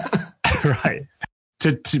 right?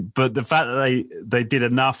 But the fact that they did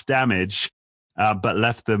enough damage, but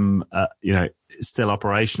left them, still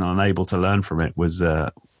operational and able to learn from it was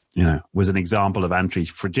was an example of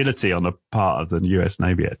anti-fragility on the part of the US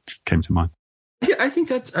Navy. It just came to mind. Yeah, I think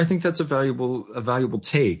that's a valuable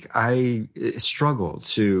take. I struggle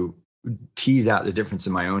to tease out the difference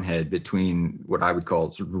in my own head between what I would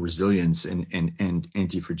call sort of resilience and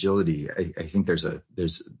anti-fragility. I think there's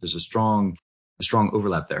a strong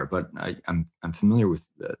overlap there, but I'm familiar with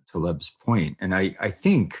Taleb's point, and I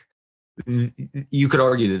think you could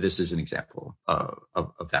argue that this is an example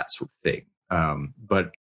of that sort of thing.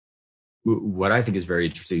 But what I think is very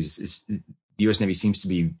interesting is the U.S. Navy seems to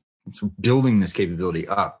be building this capability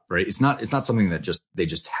up, right? It's not something that they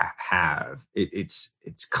just have. It's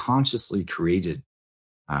consciously created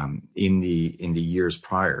in the years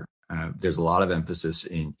prior. There's a lot of emphasis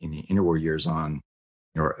in the interwar years on,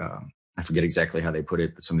 I forget exactly how they put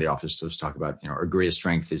it, but some of the officers talk about, our greatest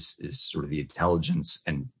strength is sort of the intelligence,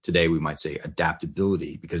 and today we might say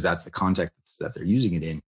adaptability, because that's the context that they're using it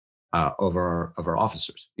in, of our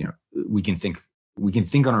officers. We can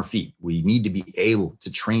think on our feet. We need to be able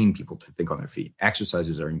to train people to think on their feet.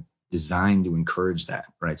 Exercises are designed to encourage that,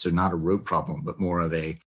 right? So not a rote problem, but more of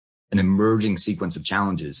an emerging sequence of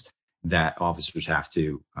challenges that officers have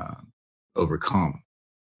to overcome.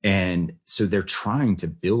 And so they're trying to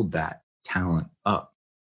build that talent up,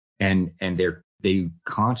 and they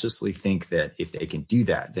consciously think that if they can do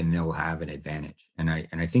that, then they'll have an advantage. And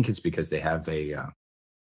I think it's because they have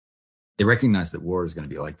they recognize that war is going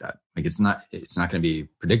to be like that. Like it's not going to be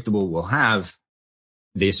predictable.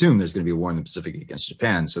 They assume there's going to be a war in the Pacific against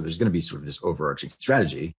Japan. So there's going to be sort of this overarching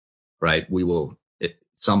strategy, right? We will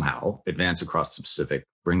somehow advance across the Pacific,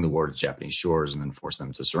 bring the war to Japanese shores, and then force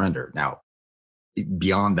them to surrender. Now,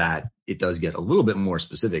 beyond that, it does get a little bit more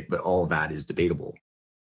specific, but all of that is debatable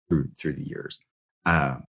through the years.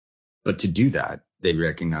 But to do that, they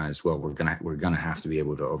recognize, well, we're gonna have to be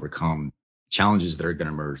able to overcome challenges that are going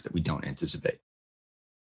to emerge that we don't anticipate.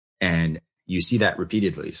 And you see that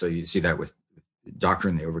repeatedly. So you see that with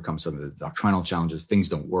doctrine, they overcome some of the doctrinal challenges. Things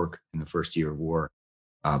don't work in the first year of war.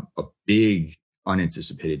 A big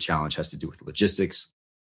unanticipated challenge has to do with logistics.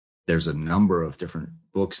 There's a number of different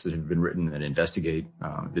books that have been written that investigate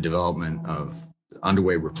the development of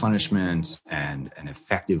underway replenishment and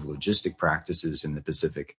effective logistic practices in the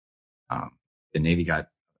Pacific. The Navy got,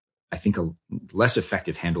 I think, a less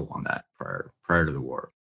effective handle on that prior to the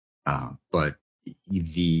war. But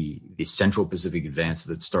the Central Pacific advance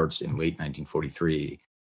that starts in late 1943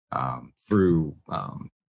 through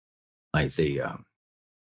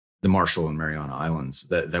the Marshall and Mariana Islands,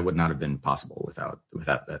 that would not have been possible without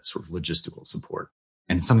that sort of logistical support.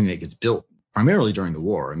 And it's something that gets built primarily during the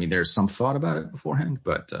war. I mean, there's some thought about it beforehand,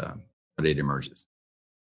 but it emerges.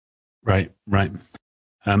 Right.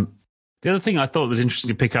 The other thing I thought was interesting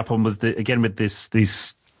to pick up on was again with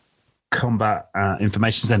these combat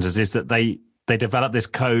information centers, is that they develop this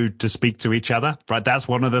code to speak to each other. Right. That's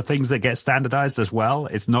one of the things that gets standardized as well.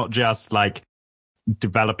 It's not just like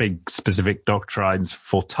developing specific doctrines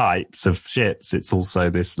for types of ships. It's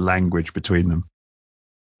also this language between them.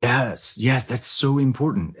 Yes, that's so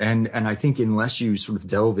important. And I think unless you sort of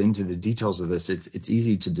delve into the details of this, it's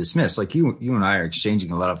easy to dismiss. Like you and I are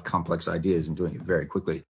exchanging a lot of complex ideas and doing it very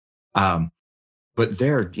quickly. But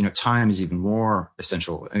there, time is even more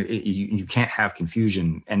essential. You can't have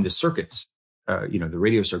confusion, and the circuits, the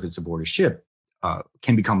radio circuits aboard a ship,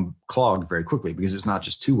 can become clogged very quickly, because it's not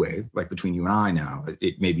just two-way, like between you and I now.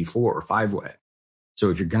 It may be 4- or 5-way. So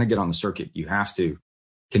if you're going to get on the circuit, you have to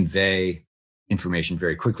convey information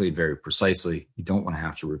very quickly, very precisely. You don't want to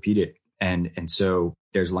have to repeat it. And so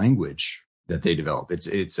there's language that they develop. It's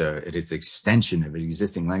an extension of an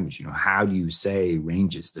existing language. How do you say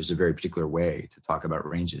ranges? There's a very particular way to talk about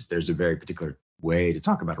ranges. There's a very particular way to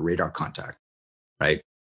talk about a radar contact, right?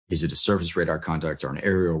 Is it a surface radar contact or an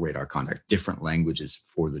aerial radar contact? Different languages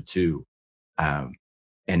for the two.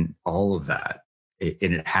 And all of that,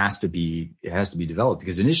 and it has to be developed,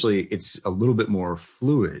 because initially it's a little bit more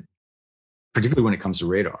fluid, particularly when it comes to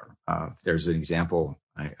radar. There's an example,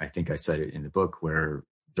 I think I cited in the book, where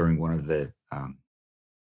during one of the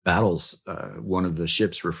battles, one of the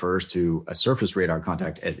ships refers to a surface radar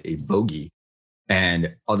contact as a bogey,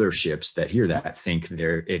 and other ships that hear that think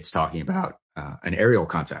it's talking about an aerial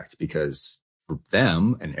contact, because for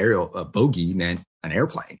them, a bogey meant an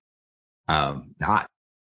airplane, not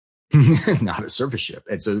a surface ship.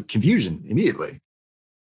 And so confusion immediately.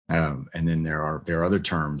 And then there are other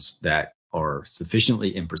terms that are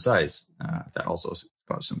sufficiently imprecise that also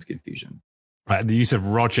cause some confusion. Right, the use of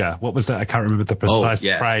Roger. What was that? I can't remember the precise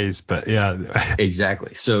phrase, but yeah,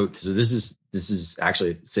 exactly. So this is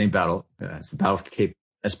actually the same battle. It's the Battle of Cape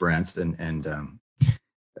Esperance, and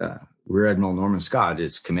Rear Admiral Norman Scott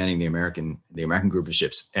is commanding the American group of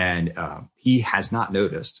ships, and he has not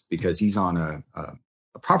noticed because he's on a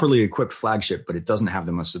properly equipped flagship, but it doesn't have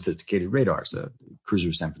the most sophisticated radars, a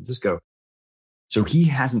cruiser San Francisco. So he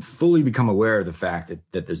hasn't fully become aware of the fact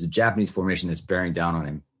that there's a Japanese formation that's bearing down on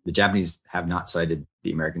him. The Japanese have not sighted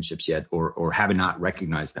the American ships yet, or have not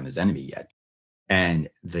recognized them as enemy yet. And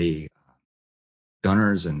the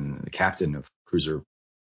gunners and the captain of cruiser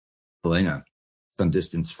Helena, some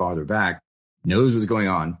distance farther back, knows what's going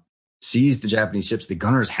on, sees the Japanese ships. The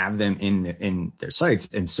gunners have them in their sights.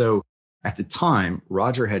 And so at the time,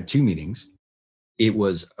 Roger had two meanings. It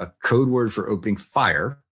was a code word for opening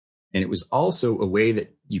fire, and it was also a way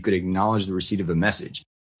that you could acknowledge the receipt of a message.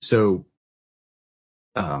 So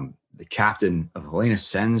the captain of Helena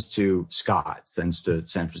sends to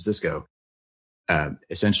San Francisco,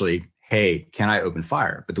 essentially, hey, can I open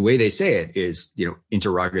fire? But the way they say it is,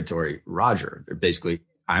 interrogatory Roger. They're basically,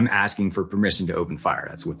 I'm asking for permission to open fire.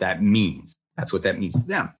 That's what that means. That's what that means to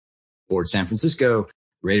them. Board San Francisco,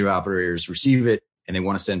 radio operators receive it, and they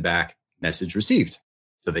want to send back message received.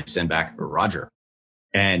 So they send back Roger.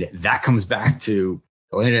 And that comes back to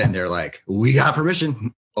Helena, and they're like, we got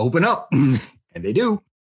permission, open up. And they do.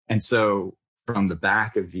 And so from the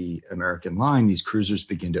back of the American line, these cruisers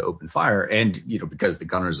begin to open fire. And, because the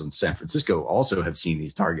gunners on San Francisco also have seen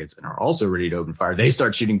these targets and are also ready to open fire, they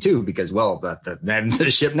start shooting too, because, then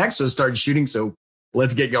the ship next to us started shooting. So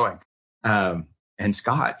let's get going. And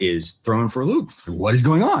Scott is thrown for a loop. What is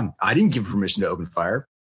going on? I didn't give permission to open fire.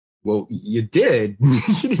 Well, you did.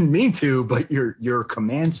 You didn't mean to, but your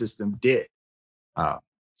command system did.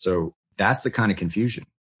 So that's the kind of confusion.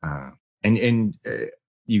 And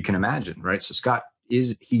you can imagine, right? So Scott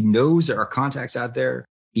he knows there are contacts out there.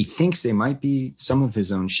 He thinks they might be some of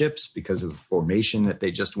his own ships because of the formation that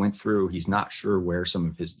they just went through. He's not sure where some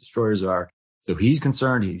of his destroyers are. So he's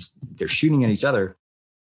concerned. They're shooting at each other.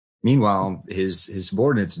 Meanwhile, his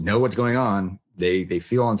subordinates know what's going on. They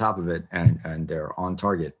feel on top of it and they're on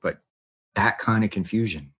target. But that kind of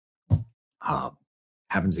confusion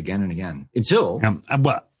happens again and again until.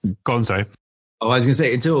 Go on, sorry. Oh, I was going to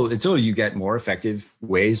say until you get more effective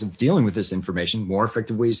ways of dealing with this information, more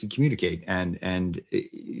effective ways to communicate, and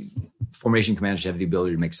formation commanders have the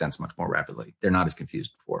ability to make sense much more rapidly. They're not as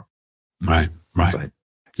confused before. Right.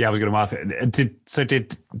 Yeah, I was going to ask it.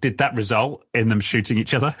 Did that result in them shooting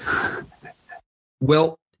each other?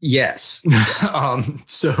 Well, yes.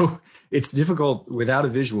 So it's difficult without a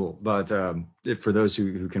visual, but for those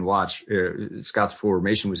who can watch, Scott's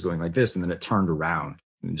formation was going like this, and then it turned around,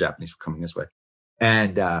 and the Japanese were coming this way.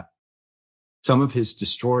 And some of his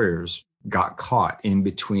destroyers got caught in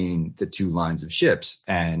between the two lines of ships,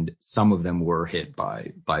 and some of them were hit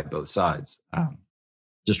by both sides.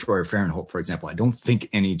 Destroyer Fahrenheit, for example, I don't think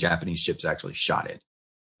any Japanese ships actually shot it,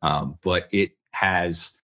 but it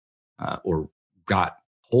has or got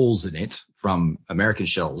holes in it from American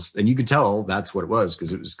shells, and you could tell that's what it was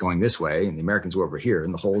because it was going this way, and the Americans were over here,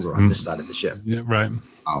 and the holes are on this side of the ship. Yeah, right.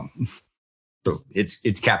 So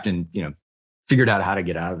its captain, figured out how to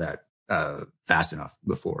get out of that fast enough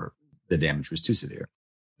before the damage was too severe.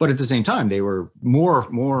 But at the same time, they were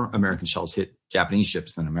more American shells hit Japanese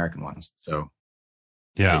ships than American ones. So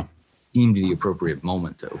yeah, it seemed the appropriate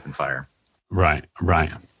moment to open fire. Right.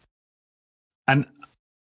 And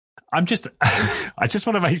I just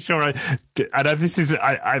want to make sure I know this is,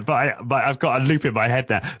 I've got a loop in my head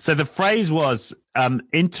now. So the phrase was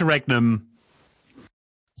interregnum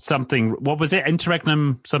something. What was it?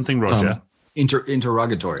 Interregnum something, Roger?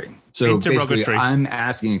 Interrogatory. So basically, I'm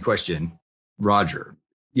asking a question, Roger,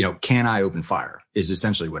 can I open fire is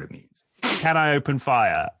essentially what it means. Can I open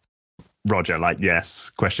fire? Roger, like, yes,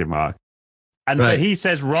 question mark. And right. But he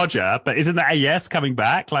says Roger, but isn't that a yes coming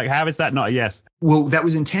back? Like, how is that not a yes? Well, that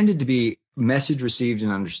was intended to be message received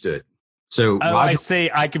and understood. So Roger, I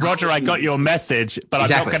see. Roger, I got your message, but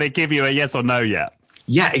exactly. I'm not going to give you a yes or no yet.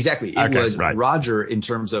 Yeah, exactly. It was right. Roger in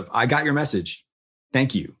terms of, I got your message.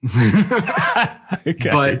 Thank you.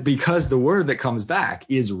 Okay. But because the word that comes back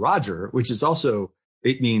is Roger, which is also,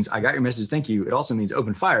 it means I got your message. Thank you. It also means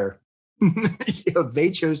open fire.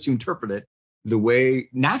 They chose to interpret it the way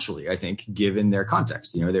naturally, I think, given their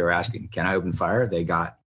context. They were asking, can I open fire? They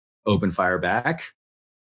got open fire back.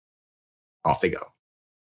 Off they go.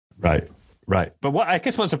 Right. But I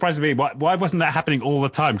guess what surprised me, why wasn't that happening all the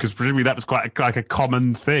time? Because presumably that was quite like a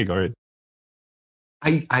common thing, or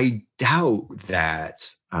I doubt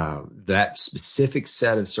that that specific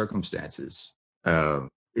set of circumstances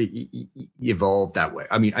evolved that way.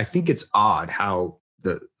 I mean, I think it's odd how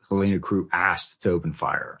the Helena crew asked to open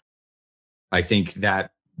fire. I think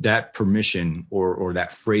that permission or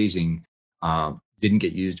that phrasing didn't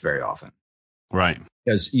get used very often. Right.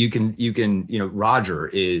 Because you can, Roger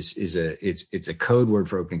is it's a code word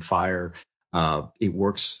for opening fire. It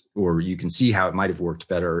works, or you can see how it might have worked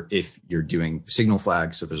better if you're doing signal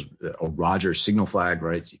flags. So there's a Roger signal flag,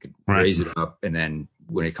 right? So you could raise it up, and then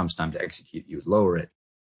when it comes time to execute, you would lower it.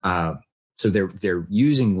 So they're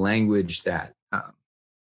using language that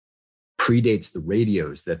predates the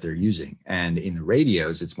radios that they're using, and in the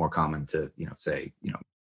radios, it's more common to say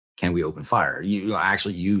can we open fire? You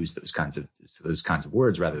actually use those kinds of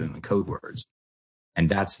words rather than the code words, and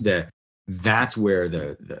that's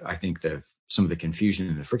where I think some of the confusion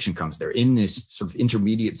and the friction comes. They're in this sort of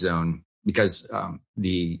intermediate zone because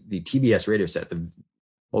the TBS radio set, the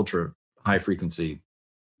ultra high frequency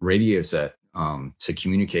radio set to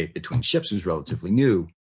communicate between ships was relatively new,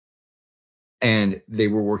 and they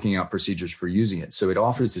were working out procedures for using it. So it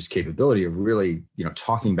offers this capability of really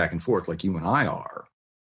talking back and forth like you and I are.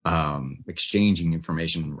 Exchanging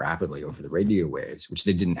information rapidly over the radio waves, which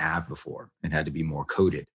they didn't have before and had to be more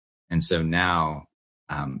coded. And so now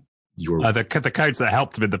the codes that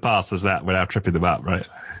helped them in the past was that without tripping them up, right?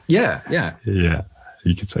 Yeah.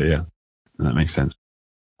 You could say, yeah, that makes sense.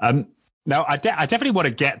 Now I definitely want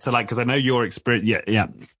to get to because I know your experience,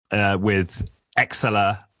 with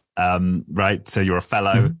Exceler, right? So you're a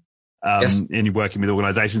fellow. Yes. And you're working with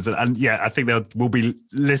organizations, and I think there will be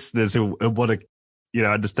listeners who want to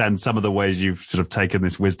understand some of the ways you've sort of taken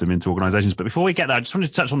this wisdom into organizations. But before we get there, I just wanted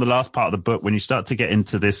to touch on the last part of the book when you start to get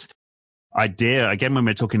into this idea, again, when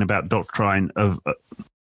we're talking about doctrine of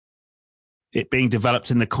it being developed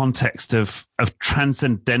in the context of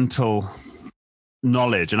transcendental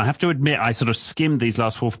knowledge. And I have to admit, I sort of skimmed these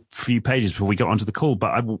last few pages before we got onto the call,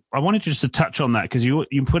 but I wanted just to touch on that because you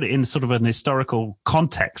put it in sort of an historical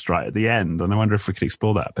context right at the end. And I wonder if we could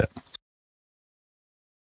explore that a bit.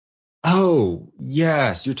 Oh,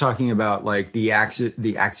 yes. You're talking about like the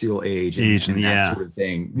axial age and that sort of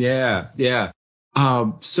thing. Yeah.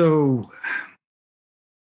 So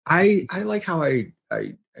I like how I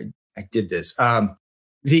did this.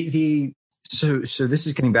 So this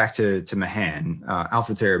is getting back to Mahan.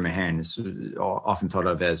 Alfred Thayer Mahan is often thought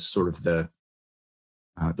of as sort of the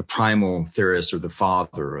primal theorist or the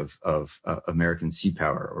father of American sea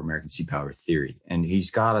power or American sea power theory. And he's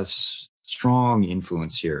got a strong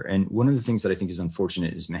influence here. And one of the things that I think is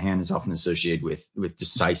unfortunate is Mahan is often associated with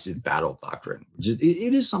decisive battle doctrine.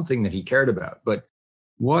 It is something that he cared about. But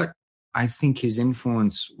what I think his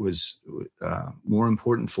influence was more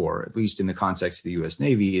important for, at least in the context of the U.S.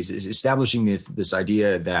 Navy, is establishing this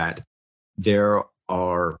idea that there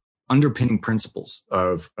are underpinning principles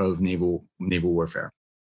of naval warfare.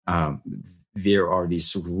 There are these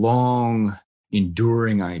sort of long,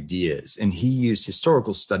 enduring ideas, and he used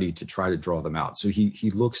historical study to try to draw them out. So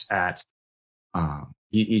he looks at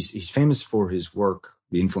he's famous for his work,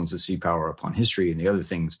 the influence of sea power upon history, and the other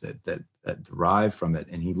things that derive from it.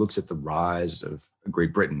 And he looks at the rise of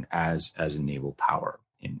Great Britain as a naval power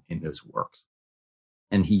in those works,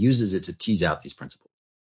 and he uses it to tease out these principles.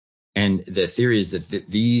 And the theory is that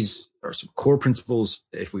these are some core principles.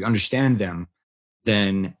 If we understand them,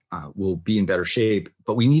 then we'll be in better shape,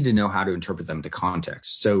 but we need to know how to interpret them to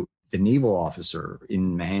context. So the naval officer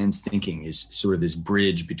in Mahan's thinking is sort of this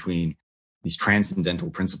bridge between these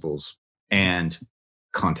transcendental principles and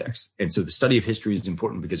context. And so the study of history is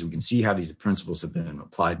important because we can see how these principles have been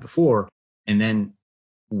applied before. And then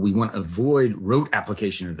we want to avoid rote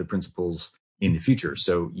application of the principles in the future.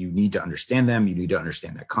 So you need to understand them. You need to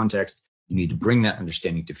understand that context. You need to bring that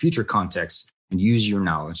understanding to future contexts and use your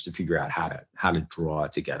knowledge to figure out how to draw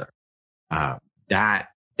it together. That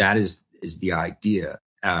is the idea.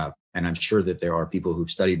 And I'm sure that there are people who've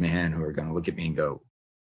studied Mahan who are going to look at me and go,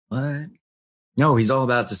 what? No, he's all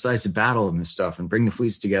about decisive battle and this stuff and bring the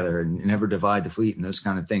fleets together and never divide the fleet and those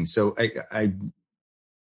kind of things. So I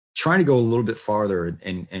trying to go a little bit farther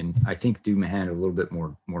and I think do Mahan a little bit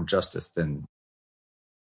more justice than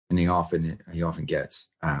he often gets.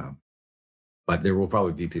 But there will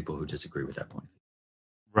probably be people who disagree with that point.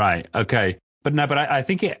 Right. Okay. But I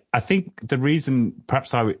think the reason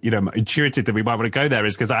perhaps I intuited that we might want to go there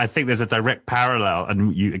is because I think there's a direct parallel.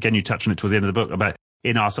 And you touch on it towards the end of the book about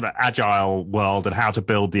in our sort of agile world and how to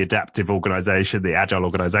build the adaptive organization, the agile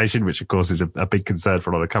organization, which of course is a big concern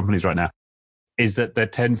for a lot of companies right now, is that there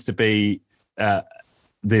tends to be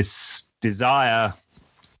this desire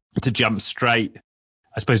to jump straight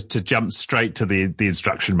to the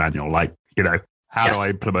instruction manual, like, how do I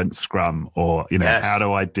implement Scrum or, how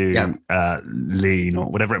do I do Lean or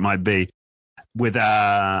whatever it might be with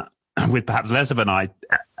perhaps less of an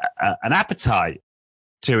appetite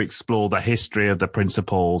to explore the history of the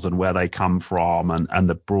principles and where they come from and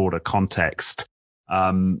the broader context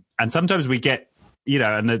And sometimes we get,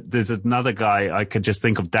 and there's another guy, I could just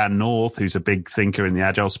think of Dan North, who's a big thinker in the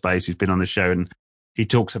agile space, who's been on the show, and he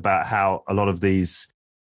talks about how a lot of these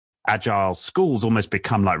agile schools almost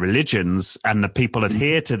become like religions, and the people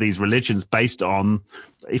adhere to these religions based on,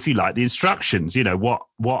 if you like, the instructions. What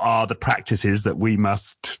are the practices that we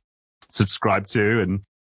must subscribe to and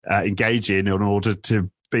engage in order to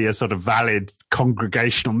be a sort of valid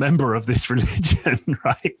congregational member of this religion,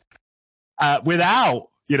 right? Without,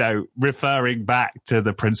 referring back to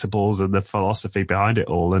the principles and the philosophy behind it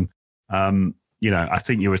all. And, I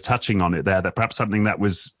think you were touching on it there, that perhaps something that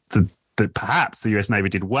was that perhaps the US Navy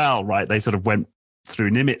did well, right? They sort of went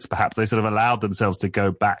through Nimitz, perhaps they sort of allowed themselves to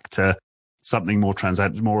go back to something more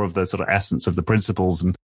more of the sort of essence of the principles,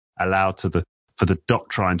 and allowed for the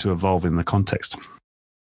doctrine to evolve in the context.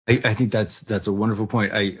 I think that's a wonderful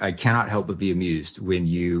point. I cannot help but be amused when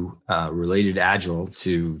you related Agile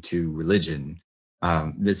to religion.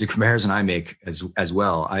 There's a comparison I make as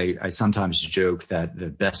well. I sometimes joke that the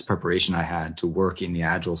best preparation I had to work in the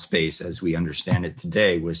Agile space as we understand it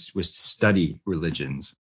today was to study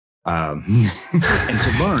religions, and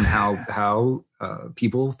to learn how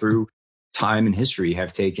people through time and history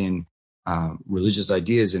have taken religious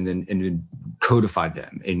ideas and then codified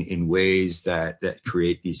them in ways that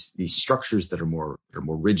create these structures that are more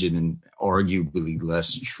rigid and arguably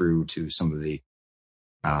less true to some of the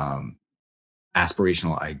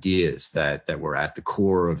aspirational ideas that were at the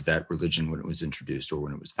core of that religion when it was introduced or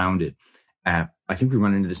when it was founded. I think we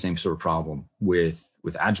run into the same sort of problem with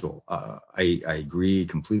Agile. I agree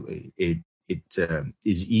completely. It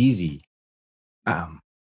is easy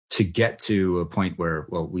to get to a point where,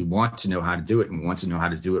 well, we want to know how to do it, and we want to know how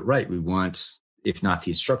to do it right. We want, if not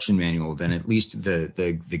the instruction manual, then at least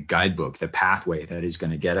the guidebook, the pathway that is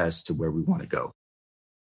going to get us to where we want to go,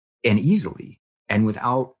 and easily, and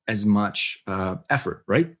without as much effort,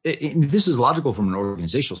 right? This is logical from an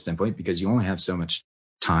organizational standpoint, because you only have so much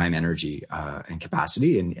time, energy, and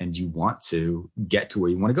capacity, and you want to get to where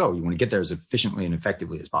you want to go. You want to get there as efficiently and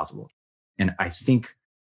effectively as possible. And I think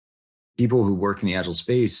people who work in the Agile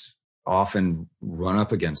space often run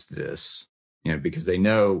up against this, because they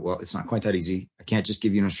know, well, it's not quite that easy. I can't just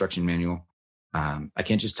give you an instruction manual. I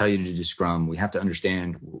can't just tell you to do Scrum. We have to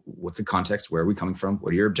understand what's the context, where are we coming from,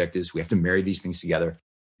 what are your objectives? We have to marry these things together.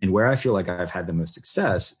 And where I feel like I've had the most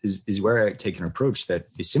success is where I take an approach that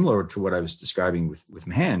is similar to what I was describing with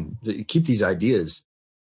Mahan. Keep these ideas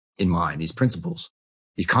in mind, these principles,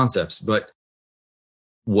 these concepts. But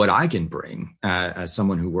what I can bring as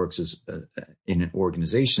someone who works in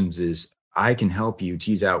organizations is I can help you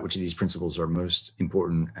tease out which of these principles are most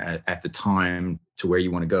important at the time to where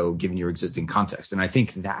you want to go, given your existing context. And I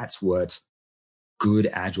think that's what good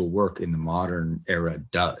Agile work in the modern era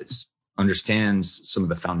does. Understands some of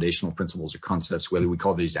the foundational principles or concepts, whether we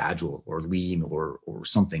call these Agile or Lean or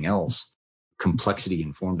something else, complexity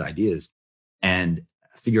informed ideas, and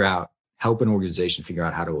help an organization figure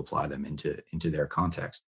out how to apply them into their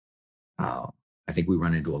context. I think we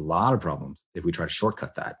run into a lot of problems if we try to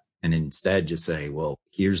shortcut that and instead just say, well,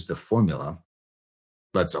 here's the formula,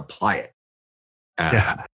 let's apply it.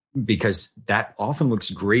 Because that often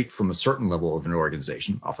looks great from a certain level of an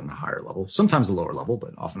organization, often a higher level, sometimes a lower level,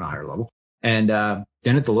 but often a higher level. And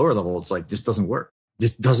then at the lower level, it's like, this doesn't work.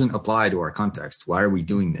 This doesn't apply to our context. Why are we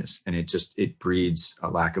doing this? And it breeds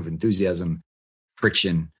a lack of enthusiasm,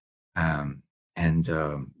 friction, and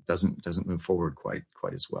doesn't move forward quite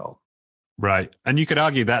as well. Right. And you could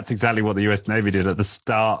argue that's exactly what the US Navy did at the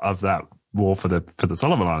start of that war for the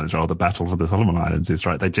Solomon Islands, or the battle for the Solomon Islands, is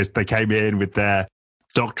right. They came in with their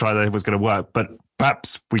doctrine that it was going to work, but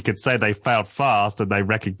perhaps we could say they failed fast, and they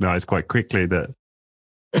recognized quite quickly that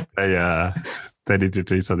they needed to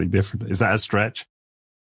do something different. Is that a stretch?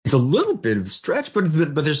 It's a little bit of a stretch, but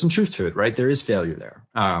there's some truth to it, right? There is failure there.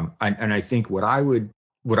 And I think what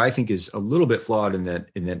I think is a little bit flawed in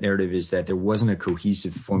that narrative is that there wasn't a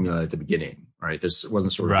cohesive formula at the beginning, right? This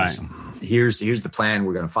wasn't sort of right. This, here's the plan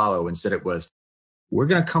we're going to follow. Instead, it was, we're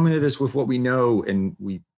going to come into this with what we know, and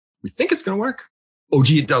we think it's going to work. Oh,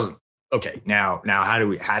 gee, it doesn't. Okay, now how do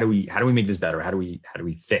we make this better? How do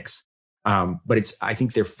we fix? But I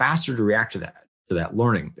think they're faster to react to that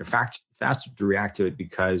learning. They're faster to react to it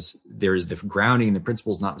because there is the grounding in the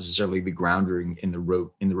principles, not necessarily the grounding in the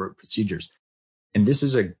rote procedures. And this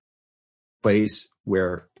is a place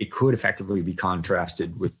where it could effectively be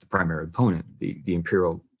contrasted with the primary opponent, the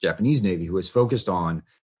Imperial Japanese Navy, who is focused on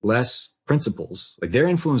less principles. Like, they're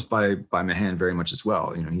influenced by Mahan very much as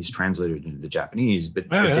well. He's translated into the Japanese, but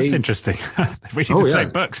that's interesting. Reading the same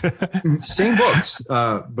books. Same books,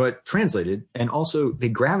 but translated. And also they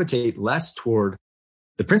gravitate less toward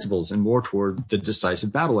the principles and more toward the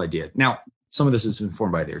decisive battle idea. Now, some of this is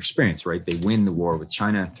informed by their experience, right? They win the war with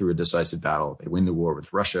China through a decisive battle. They win the war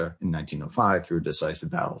with Russia in 1905 through a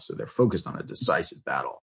decisive battle. So they're focused on a decisive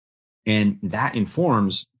battle. And that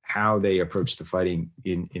informs how they approach the fighting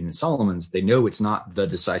in the Solomons. They know it's not the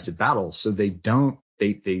decisive battle, so they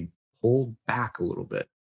hold back a little bit.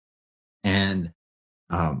 And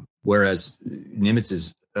whereas Nimitz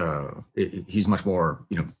is he's much more,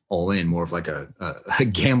 all in, more of like a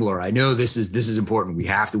gambler. I know this is important. We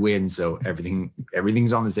have to win, so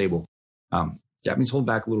everything's on the table. Japanese hold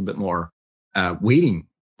back a little bit more, waiting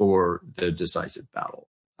for the decisive battle,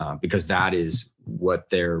 because that is what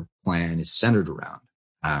their plan is centered around.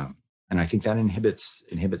 And I think that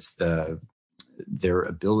inhibits their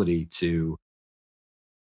ability to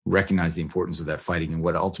recognize the importance of that fighting and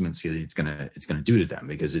what ultimately it's going to do to them,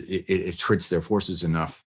 because it trits their forces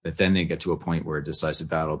enough that then they get to a point where a decisive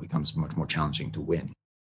battle becomes much more challenging to win.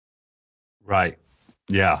 Right.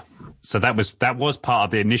 Yeah. So that was part of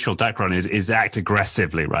the initial doctrine is act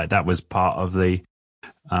aggressively, right? That was part of the,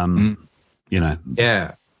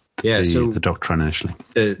 Yeah. The doctrine initially.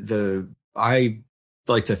 I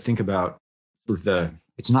like to think about sort of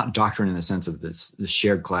it's not doctrine in the sense of the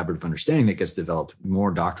shared collaborative understanding that gets developed,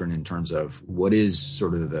 more doctrine in terms of what is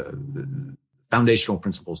sort of the foundational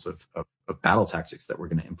principles of battle tactics that we're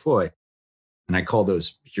going to employ. And I call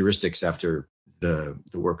those heuristics after the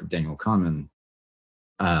work of Daniel Kahneman,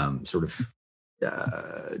 sort of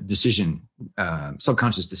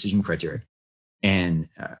subconscious decision criteria. And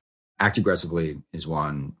act aggressively is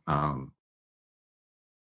one.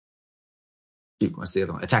 What's the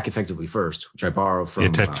other one? Attack effectively first, which I borrow from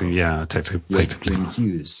attack effectively Wayne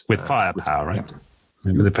Hughes. With firepower, right?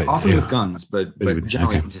 Often with guns, but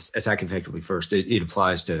generally just attack effectively first. It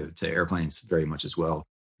applies to airplanes very much as well.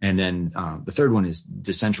 And then the third one is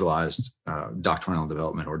decentralized doctrinal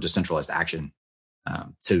development or decentralized action,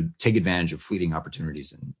 to take advantage of fleeting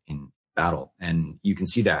opportunities in battle. And you can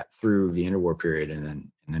see that through the interwar period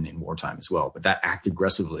and then in wartime as well. But that act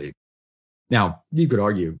aggressively. Now, you could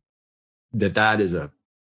argue that is a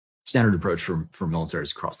standard approach for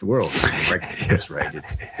militaries across the world. Yes. Right?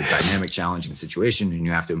 It's a dynamic, challenging situation, and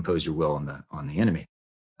you have to impose your will on the enemy.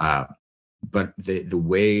 But the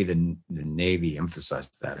way the Navy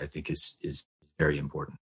emphasized that, I think, is very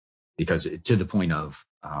important, because to the point of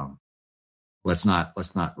let's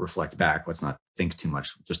not reflect back, let's not think too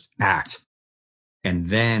much, just act, and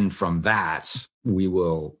then from that we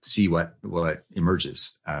will see what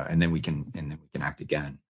emerges, and then we can act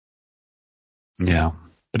again. Yeah,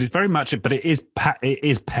 but it's very much, but it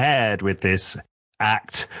is paired with this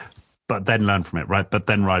act, but then learn from it, right? But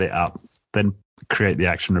then write it up, then create the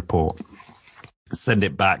action report, send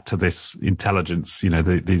it back to this intelligence,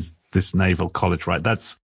 this naval college, right?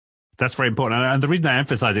 That's very important. And the reason I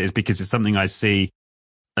emphasize it is because it's something I see,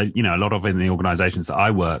 a lot of in the organizations that I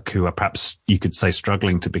work, who are perhaps, you could say,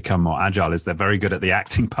 struggling to become more agile, is they're very good at the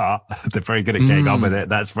acting part. They're very good at getting on with it.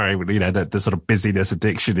 That's very, the sort of busyness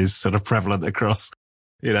addiction is sort of prevalent across,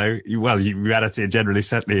 reality and generally,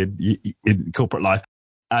 certainly in corporate life.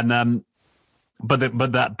 And, but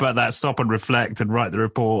that stop and reflect and write the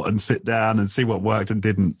report and sit down and see what worked and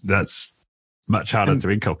didn't, that's much harder to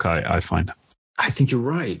inculcate, I find. I think you're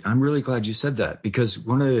right. I'm really glad you said that, because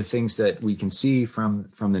one of the things that we can see from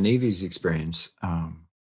the Navy's experience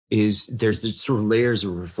is there's the sort of layers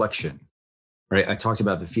of reflection, right? I talked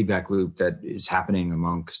about the feedback loop that is happening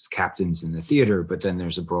amongst captains in the theater, but then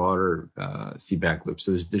there's a broader feedback loop.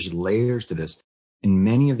 So there's layers to this. In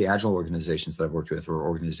many of the agile organizations that I've worked with, or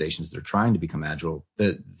organizations that are trying to become agile,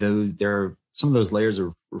 some of those layers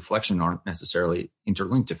of reflection aren't necessarily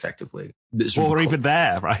interlinked effectively. Or even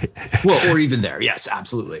there, right? Or even there. Yes,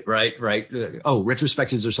 absolutely. Right.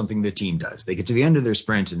 Retrospectives are something the team does. They get to the end of their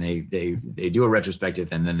sprint and they do a retrospective,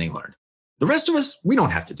 and then they learn. The rest of us, we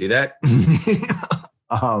don't have to do that.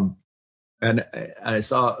 And I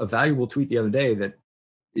saw a valuable tweet the other day that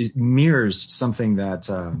it mirrors something that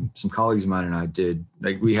some colleagues of mine and I did.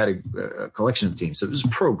 Like, we had a collection of teams, so it was a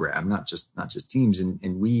program, not just teams,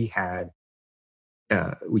 and we had.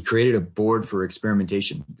 We created a board for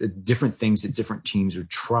experimentation, different things that different teams are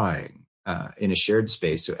trying in a shared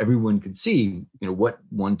space, so everyone could see, what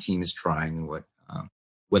one team is trying and what,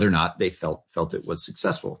 whether or not they felt it was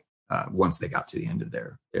successful once they got to the end of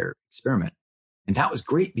their experiment. And that was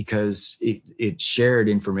great because it shared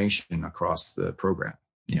information across the program.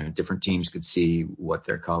 Different teams could see what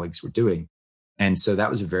their colleagues were doing, and so that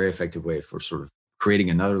was a very effective way for sort of creating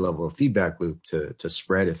another level of feedback loop to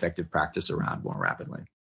spread effective practice around more rapidly.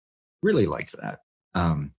 Really liked that.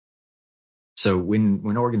 So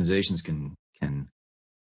when organizations can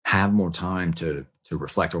have more time to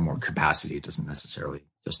reflect, or more capacity. It doesn't necessarily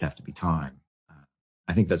just have to be time.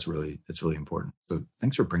 I think that's really important. So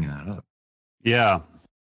thanks for bringing that up. Yeah.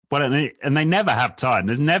 Well, and they never have time.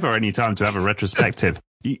 There's never any time to have a retrospective.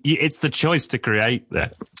 It's the choice to create the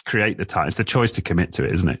time. It's the choice to commit to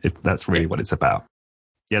it, isn't it? That's really what it's about.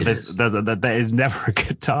 Yeah, there is never a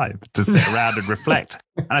good time to sit around and reflect.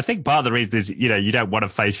 And I think part of the reason is, you don't want to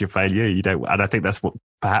face your failure. And I think that's what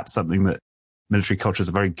perhaps something that military cultures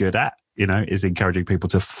are very good at, is encouraging people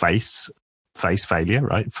to face failure,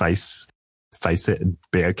 right? Face it and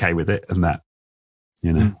be okay with it. And that,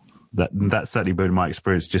 that's certainly been my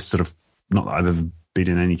experience, just sort of, not that I've ever been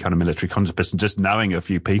in any kind of military context, and just knowing a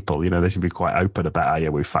few people, they seem to be quite open about,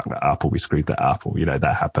 we fucked that up, or we screwed that up, or,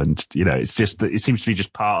 that happened. It's just, it seems to be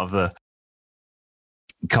just part of the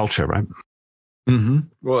culture, right? Mm-hmm.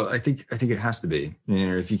 Well, I think it has to be.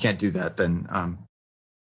 If you can't do that, then,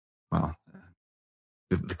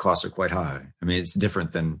 the costs are quite high. I mean, it's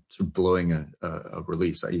different than sort of blowing a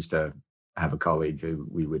release. I used to have a colleague who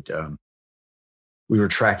we were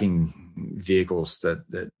tracking vehicles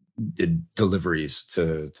that did deliveries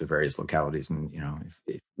to various localities. And,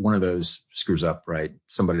 if one of those screws up, right,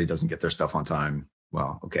 somebody doesn't get their stuff on time.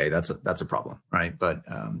 Well, okay, that's a problem, right? But,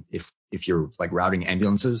 if you're like routing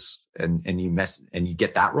ambulances and you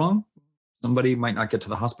get that wrong, somebody might not get to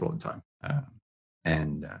the hospital in time.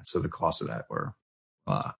 So the costs of that were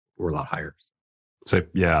a lot higher. So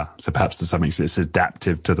perhaps to some extent it's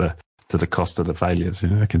adaptive to the cost of the failures.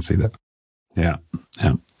 I can see that. Yeah.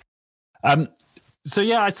 So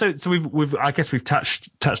we've I guess we've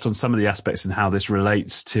touched on some of the aspects and how this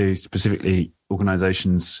relates to specifically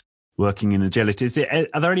organizations working in agility.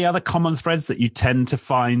 Are there any other common threads that you tend to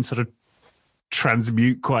find sort of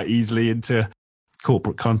transmute quite easily into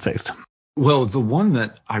corporate context? Well, the one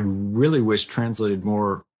that I really wish translated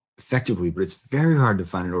more effectively, but it's very hard to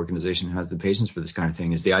find an organization who has the patience for this kind of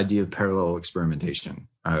thing, is the idea of parallel experimentation.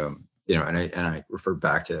 And I refer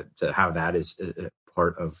back to how that is a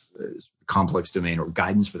part of complex domain, or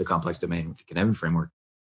guidance for the complex domain with the Cynefin framework.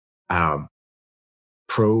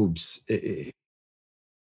 Probes.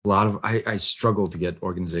 I struggle to get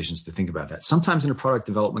organizations to think about that. Sometimes in a product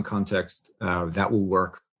development context, that will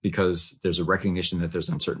work because there's a recognition that there's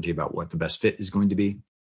uncertainty about what the best fit is going to be.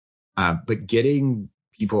 But getting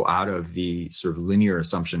people out of the sort of linear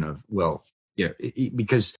assumption of,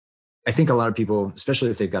 because I think a lot of people, especially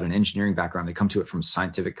if they've got an engineering background, they come to it from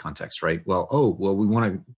scientific context, right? We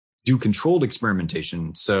want to do controlled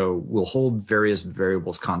experimentation. So we'll hold various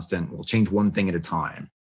variables constant. We'll change one thing at a time.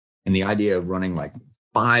 And the idea of running like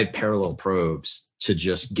 5 parallel probes to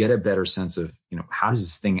just get a better sense of, how does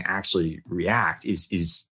this thing actually react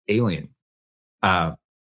is alien. So,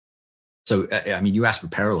 you asked for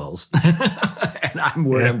parallels and I'm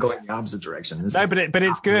worried I'm going the opposite direction. But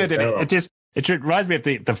it's good. And it reminds me of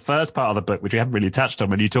the first part of the book, which we haven't really touched on,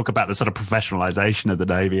 when you talk about the sort of professionalization of the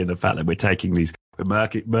Navy and the fact that we're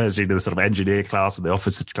merging into the sort of engineer class and the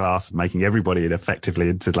officer class and making everybody effectively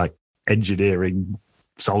into like engineering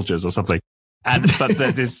soldiers or something. But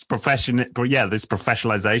there's this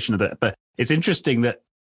professionalization of it. But it's interesting that,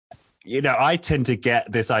 I tend to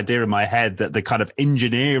get this idea in my head that the kind of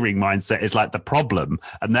engineering mindset is like the problem.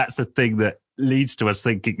 And that's the thing that leads to us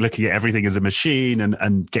looking at everything as a machine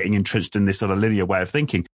and getting entrenched in this sort of linear way of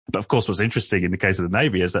thinking. But of course, what's interesting in the case of the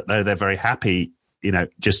Navy is that they're very happy,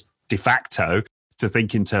 just de facto to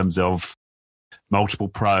think in terms of multiple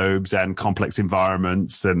probes and complex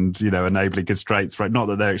environments and, enabling constraints, right? Not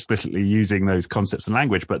that they're explicitly using those concepts and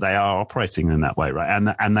language, but they are operating in that way,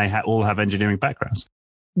 right? And they all have engineering backgrounds.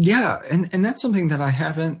 Yeah. And that's something that I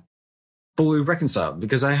haven't fully reconciled,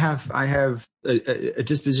 because I have a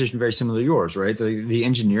disposition very similar to yours, right? The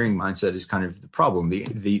engineering mindset is kind of the problem.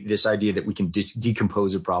 This idea that we can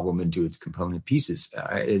decompose a problem into its component pieces.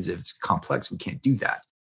 As if it's complex, we can't do that.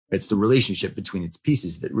 It's the relationship between its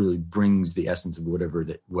pieces that really brings the essence of whatever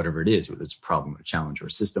it is, whether it's a problem, a challenge, or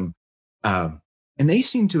a system. And they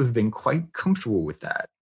seem to have been quite comfortable with that.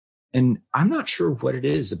 And I'm not sure what it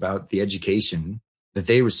is about the education that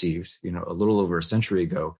they received, a little over a century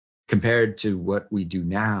ago, compared to what we do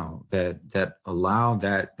now that allow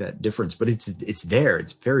that difference. But it's there.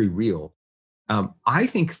 It's very real. I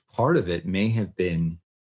think part of it may have been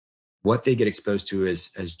what they get exposed to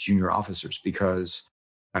as junior officers, because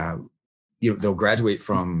they'll graduate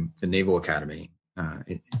from the Naval Academy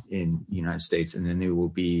in the United States, and then they will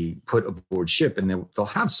be put aboard ship, and they'll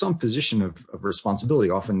have some position of responsibility.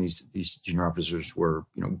 Often these junior officers were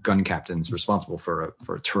gun captains responsible for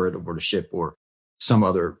a turret aboard a ship or some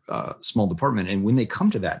other small department. And when they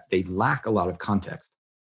come to that, they lack a lot of context,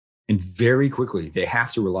 and very quickly they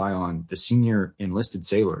have to rely on the senior enlisted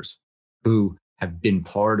sailors who have been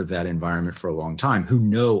part of that environment for a long time, who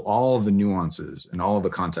know all the nuances and all the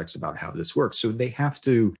context about how this works. So they have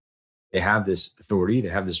this authority, they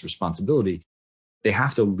have this responsibility. They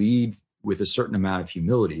have to lead with a certain amount of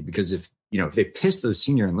humility, because if they piss those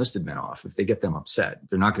senior enlisted men off, if they get them upset,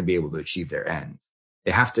 they're not going to be able to achieve their end.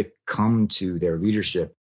 They have to come to their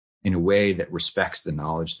leadership in a way that respects the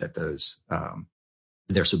knowledge that those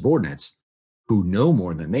their subordinates, who know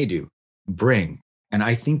more than they do, bring. And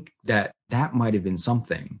I think that might have been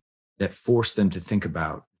something that forced them to think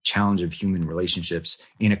about the challenge of human relationships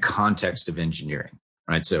in a context of engineering,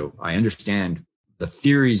 right? So I understand the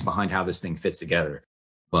theories behind how this thing fits together,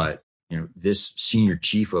 but this senior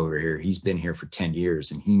chief over here, he's been here for 10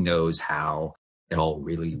 years and he knows how it all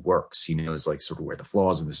really works. He knows like sort of where the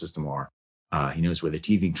flaws in the system are. He knows where the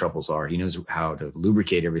teething troubles are. He knows how to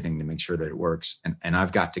lubricate everything to make sure that it works. And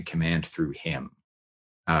I've got to command through him.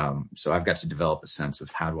 So I've got to develop a sense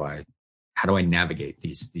of how do I navigate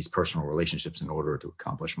these personal relationships in order to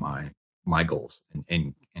accomplish my goals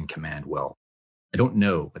and command well. I don't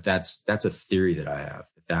know, but that's a theory that I have.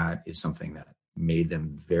 That is something that made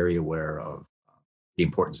them very aware of the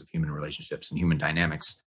importance of human relationships and human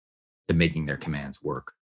dynamics to making their commands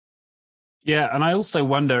work. Yeah. And I also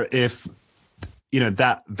wonder if,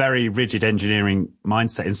 that very rigid engineering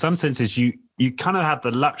mindset, in some senses, you kind of have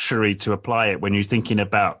the luxury to apply it when you're thinking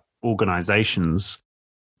about organizations,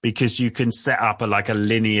 because you can set up a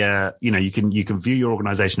linear, you can view your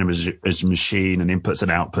organization as a machine and inputs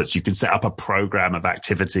and outputs. You can set up a program of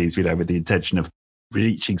activities, with the intention of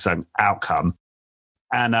reaching some outcome.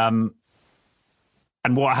 And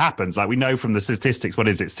what happens, we know from the statistics, what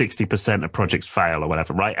is it? 60% of projects fail or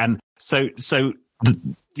whatever, right? And so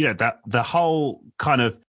the whole kind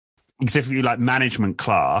of, if you like, management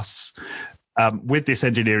class, with this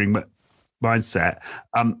engineering mindset,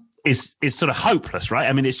 is sort of hopeless, right?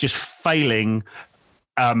 I mean, it's just failing,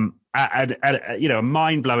 at a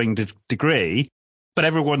mind-blowing degree, but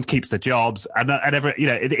everyone keeps their jobs and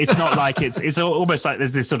it's not like it's almost like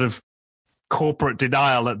there's this sort of corporate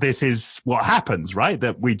denial that this is what happens, right?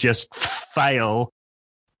 That we just fail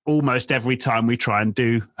almost every time we try and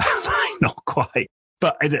do, not quite,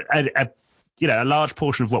 but a large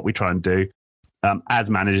portion of what we try and do, as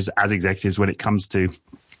managers, as executives, when it comes to,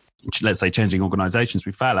 let's say, changing organizations,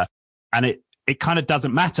 we fail at. And it kind of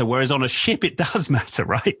doesn't matter. Whereas on a ship, it does matter,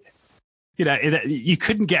 right? You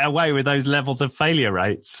couldn't get away with those levels of failure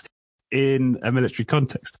rates in a military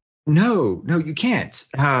context. No, you can't.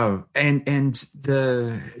 So there's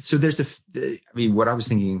what I was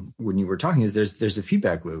thinking when you were talking is there's a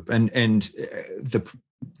feedback loop, and the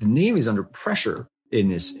Navy is under pressure in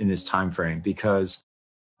this time frame because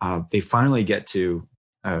they finally get to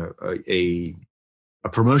a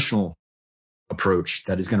promotional approach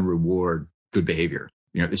that is going to reward good behavior.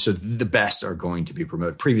 So the best are going to be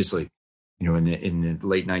promoted. Previously, in the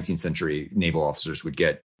late 19th century, naval officers would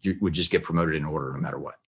just get promoted in order no matter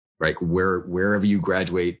what. Right, wherever you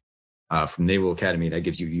graduate from Naval Academy, that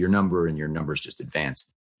gives you your number, and your numbers just advance,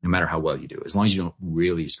 no matter how well you do, as long as you don't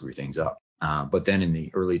really screw things up. But then in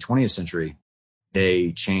the early 20th century,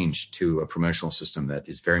 they changed to a promotional system that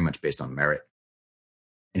is very much based on merit,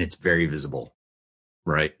 and it's very visible.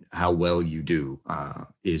 Right, how well you do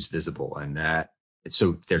is visible, and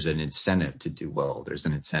so there's an incentive to do well. There's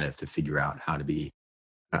an incentive to figure out how to be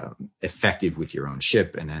effective with your own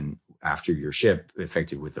ship, and then after your ship,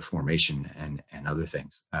 effective with the formation and other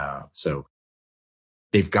things. So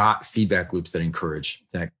they've got feedback loops that encourage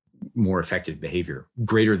that more effective behavior,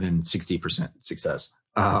 greater than 60% success.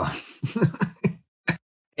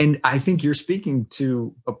 And I think you're speaking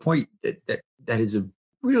to a point that is a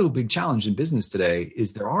real big challenge in business today.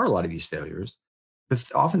 Is there are a lot of these failures, but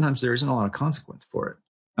oftentimes there isn't a lot of consequence for it.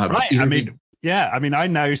 Right. I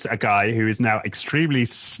know a guy who is now extremely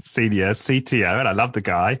senior CTO, and I love the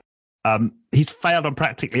guy. He's failed on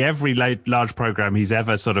practically every large program he's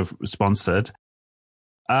ever sort of sponsored.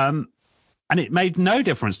 And it made no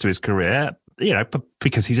difference to his career,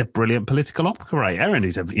 because he's a brilliant political operator and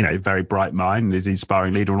he's a, very bright mind and is an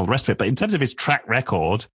inspiring leader and all the rest of it. But in terms of his track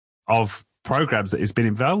record of programs that he's been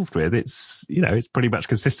involved with, it's pretty much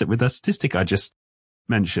consistent with the statistic I just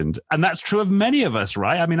mentioned. And that's true of many of us,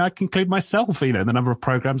 right? I mean, I can include myself, the number of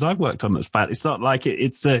programs I've worked on that's failed. It's not like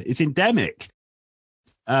it's endemic.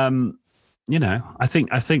 I think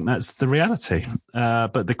that's the reality.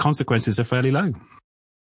 But the consequences are fairly low.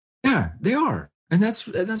 Yeah, they are. And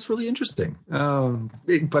that's really interesting.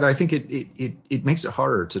 But I think it makes it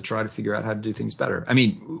harder to try to figure out how to do things better. I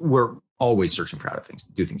mean, we're always searching for how to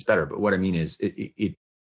do things better. But what I mean is it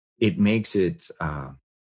makes it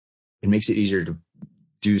easier to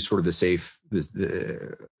do sort of the safe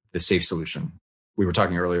solution we were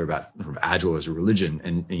talking earlier about sort of agile as a religion,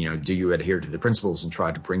 and do you adhere to the principles and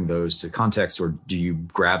try to bring those to context, or do you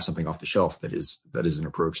grab something off the shelf that is an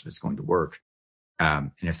approach that's going to work?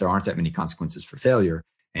 And if there aren't that many consequences for failure,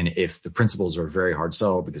 and if the principles are very hard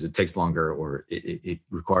sell because it takes longer or it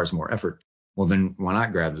requires more effort, well, then why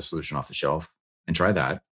not grab the solution off the shelf and try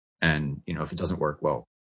that? And if it doesn't work, well,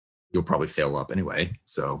 you'll probably fail up anyway.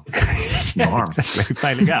 So no harm. Exactly.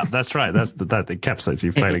 Failing up. That's right. That encapsulates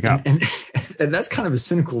you failing up. And that's kind of a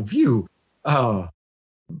cynical view.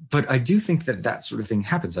 But I do think that sort of thing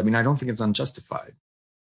happens. I mean, I don't think it's unjustified.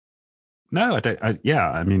 No, I don't.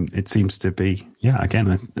 I mean, it seems to be,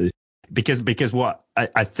 again, because what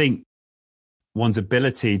I think one's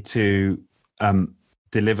ability to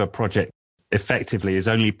deliver project effectively is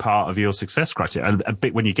only part of your success criteria. A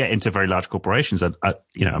bit when you get into very large corporations, a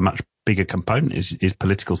much bigger component is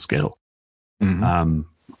political skill. Mm-hmm.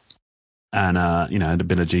 And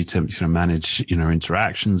ability to manage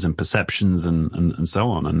interactions and perceptions and so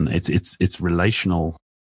on. And it's relational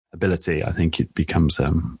ability. I think it becomes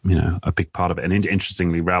a big part of it. And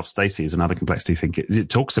interestingly, Ralph Stacey is another complexity thinker. It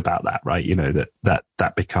talks about that, right?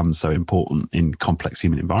 That becomes so important in complex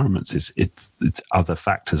human environments. It's other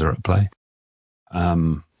factors are at play.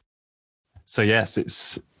 So yes,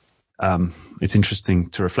 it's interesting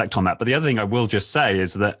to reflect on that. But the other thing I will just say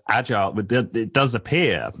is that agile, it does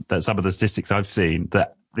appear that some of the statistics I've seen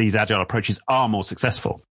that these agile approaches are more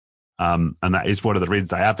successful. And that is one of the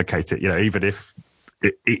reasons I advocate it, even if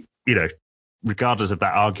regardless of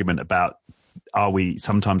that argument about are we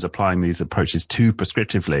sometimes applying these approaches too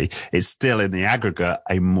prescriptively, it's still in the aggregate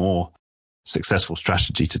a more successful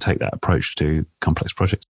strategy to take that approach to complex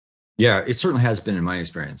projects. Yeah, it certainly has been in my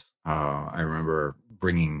experience. I remember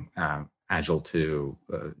bringing Agile to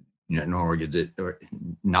an organization,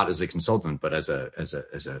 not as a consultant, but as a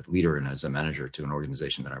leader and as a manager to an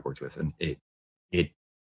organization that I worked with, and it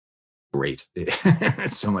great.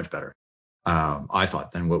 It's so much better, I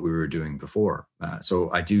thought, than what we were doing before. So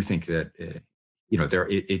I do think that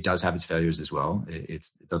it does have its failures as well. It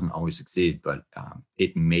doesn't always succeed, but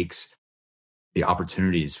it makes the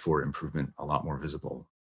opportunities for improvement a lot more visible.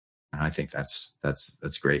 And I think that's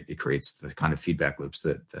great. It creates the kind of feedback loops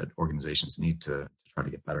that organizations need to try to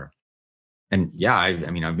get better. And yeah,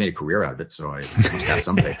 I've made a career out of it, so I must have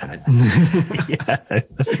some faith in it. Yeah,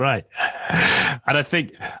 that's right. And I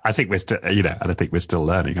think we're still, and I think we're still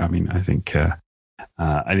learning. I mean, I think, and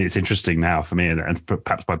it's interesting now for me, and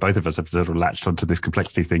perhaps by both of us have sort of latched onto this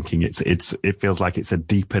complexity thinking. It feels like it's a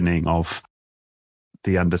deepening of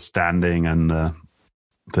the understanding and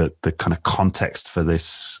the kind of context for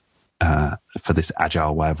this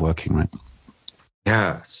agile way of working, right?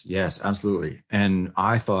 Yes, absolutely. And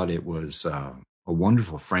I thought it was a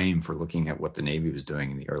wonderful frame for looking at what the Navy was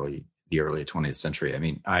doing in the early 20th century. I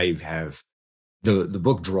mean, the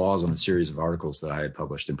book draws on a series of articles that I had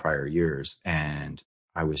published in prior years, and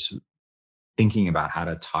I was thinking about how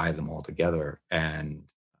to tie them all together. And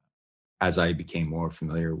as I became more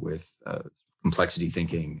familiar with complexity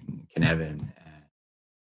thinking, Cynefin,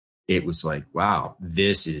 it was like, wow,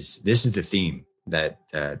 this is the theme that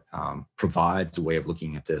provides a way of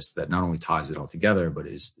looking at this that not only ties it all together, but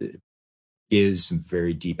it gives some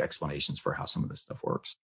very deep explanations for how some of this stuff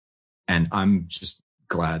works. And I'm just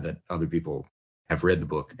glad that other people have read the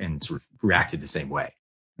book and sort of reacted the same way.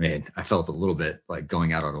 I mean, I felt a little bit like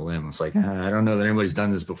going out on a limb. It's like, I don't know that anybody's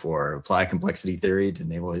done this before. Apply complexity theory to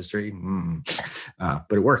naval history. But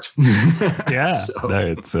it worked. Yeah,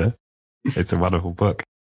 no, it's a wonderful book.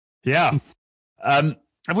 Yeah.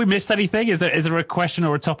 Have we missed anything? Is there a question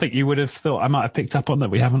or a topic you would have thought I might have picked up on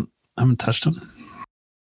that we haven't touched on?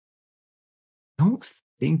 I don't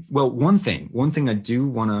think. Well, one thing I do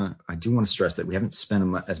want to stress that we haven't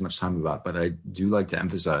spent as much time about, but I do like to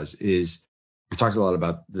emphasize is we talked a lot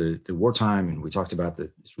about the wartime, and we talked about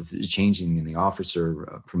the changing in the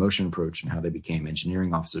officer promotion approach and how they became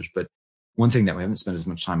engineering officers. But one thing that we haven't spent as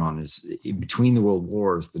much time on is between the world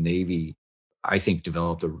wars, the Navy, I think,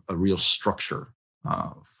 developed a real structure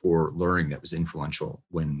for learning that was influential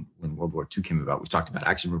when World War II came about. We talked about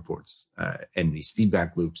action reports and these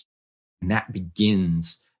feedback loops. And that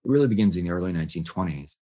really begins in the early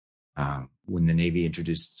 1920s when the Navy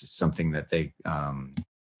introduced something that they,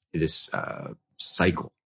 this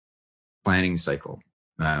planning cycle,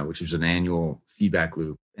 which was an annual feedback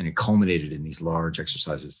loop. And it culminated in these large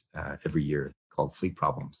exercises every year called fleet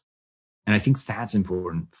problems. And I think that's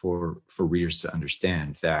important for readers to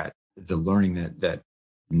understand, that the learning that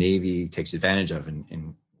Navy takes advantage of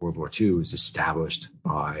in World War II is established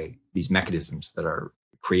by these mechanisms that are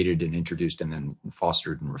created and introduced and then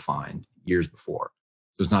fostered and refined years before.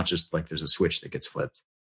 So it's not just like there's a switch that gets flipped.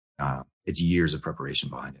 it's years of preparation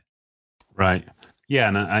behind it. Right. Yeah.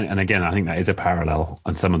 And again, I think that is a parallel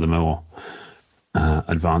on some of the more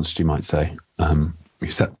advanced, you might say.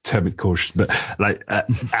 Use that term with caution, but like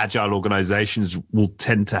agile organizations will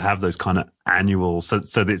tend to have those kind of annual. So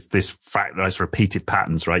it's this fractalized repeated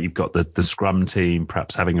patterns, right? You've got the Scrum team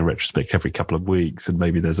perhaps having a retrospect every couple of weeks, and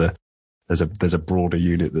maybe there's a broader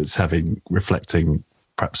unit that's reflecting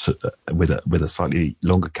perhaps with a slightly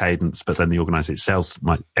longer cadence, but then the organization itself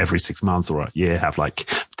might every 6 months or a year have like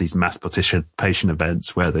these mass participation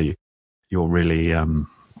events where you're really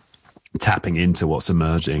tapping into what's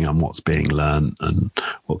emerging and what's being learned and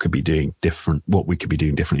what we could be doing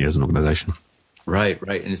differently as an organization. Right.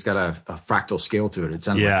 And it's got a fractal scale to it. It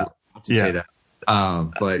sounds like to say that.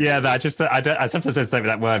 But yeah, I sometimes say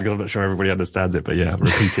that word because I'm not sure everybody understands it, but yeah,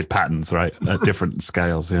 repeated patterns, right? At different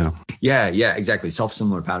scales. Yeah, exactly.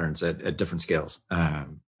 Self-similar patterns at different scales.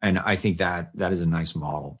 And I think that is a nice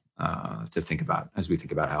model to think about as we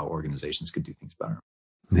think about how organizations could do things better.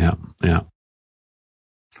 Yeah.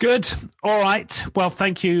 Good. All right. Well,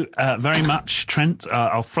 thank you very much, Trent.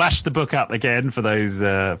 I'll flash the book up again for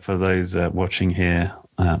those watching here.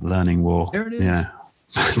 Learning War. There it is. Yeah.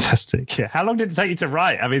 Fantastic. Yeah. How long did it take you to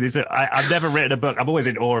write? I mean, I've never written a book. I'm always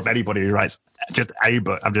in awe of anybody who writes just a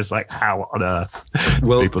book. I'm just like, how on earth?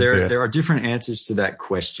 Well, there are different answers to that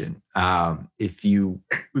question. If you,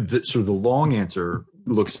 the long answer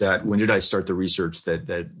looks at when did I start the research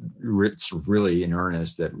that really in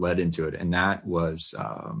earnest that led into it, and that was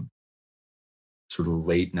sort of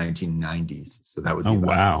late 1990s. So that would be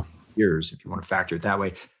about years if you want to factor it that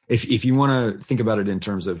way. If you want to think about it in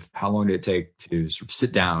terms of how long did it take to sort of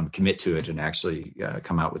sit down, commit to it, and actually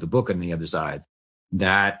come out with a book on the other side,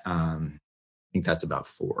 that I think that's about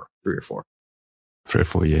 3 or 4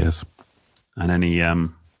 years. And any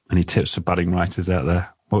tips for budding writers out there?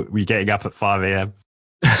 What, were you getting up at 5 a.m.?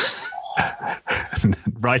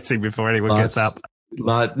 Writing before anyone gets up?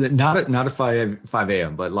 Not at 5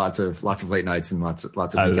 a.m., but lots of late nights and lots of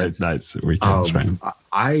weekends. Weekends, right?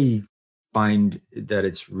 I find that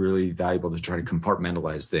it's really valuable to try to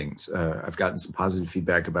compartmentalize things. I've gotten some positive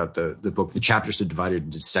feedback about the book. The chapters are divided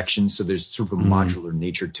into sections, so there's sort of a modular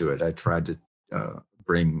nature to it. I tried to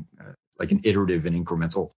bring like an iterative and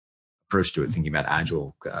incremental approach to it, thinking about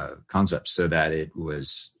agile concepts, so that it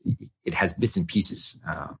has bits and pieces,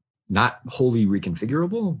 not wholly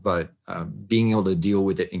reconfigurable, but being able to deal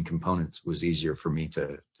with it in components was easier for me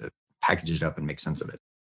to package it up and make sense of it.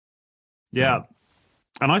 Yeah.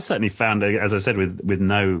 And I certainly found, as I said, with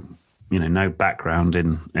no background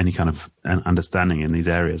in any kind of understanding in these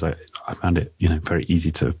areas, I found it, very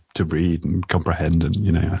easy to read and comprehend.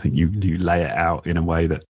 And, I think you lay it out in a way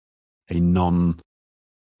that a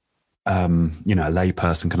a lay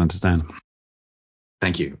person can understand.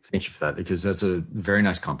 Thank you for that, because that's a very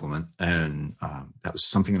nice compliment. And that was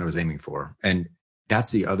something that I was aiming for. And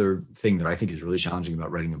that's the other thing that I think is really challenging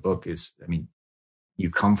about writing a book is, you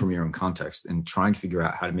come from your own context, and trying to figure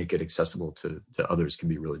out how to make it accessible to others can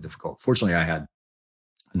be really difficult. Fortunately, I had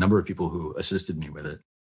a number of people who assisted me with it.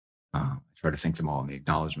 I try to thank them all in the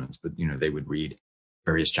acknowledgments, but they would read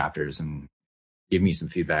various chapters and give me some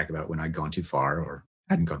feedback about when I'd gone too far or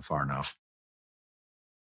hadn't gone far enough.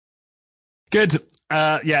 Good.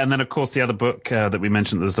 And then of course the other book that we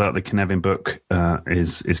mentioned at the start, the Cynefin book,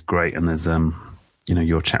 is great, and there's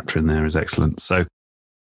your chapter in there is excellent. So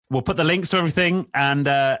we'll put the links to everything, and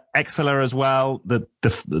Exceler as well, the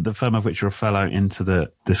firm of which you're a fellow, into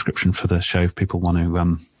the description for the show if people want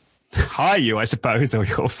to hire you, I suppose, or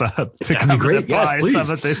your firm to come and apply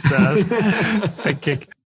some of this thinking.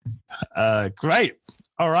 Great.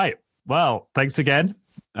 All right. Well, thanks again.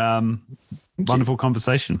 Wonderful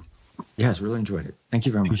conversation. Yes, really enjoyed it. Thank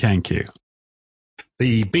you very much. Thank you.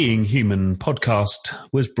 The Being Human podcast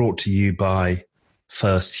was brought to you by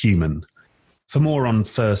First Human. For more on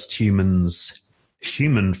First Human's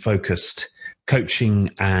human-focused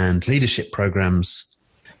coaching and leadership programs,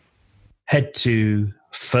 head to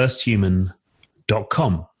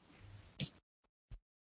firsthuman.com.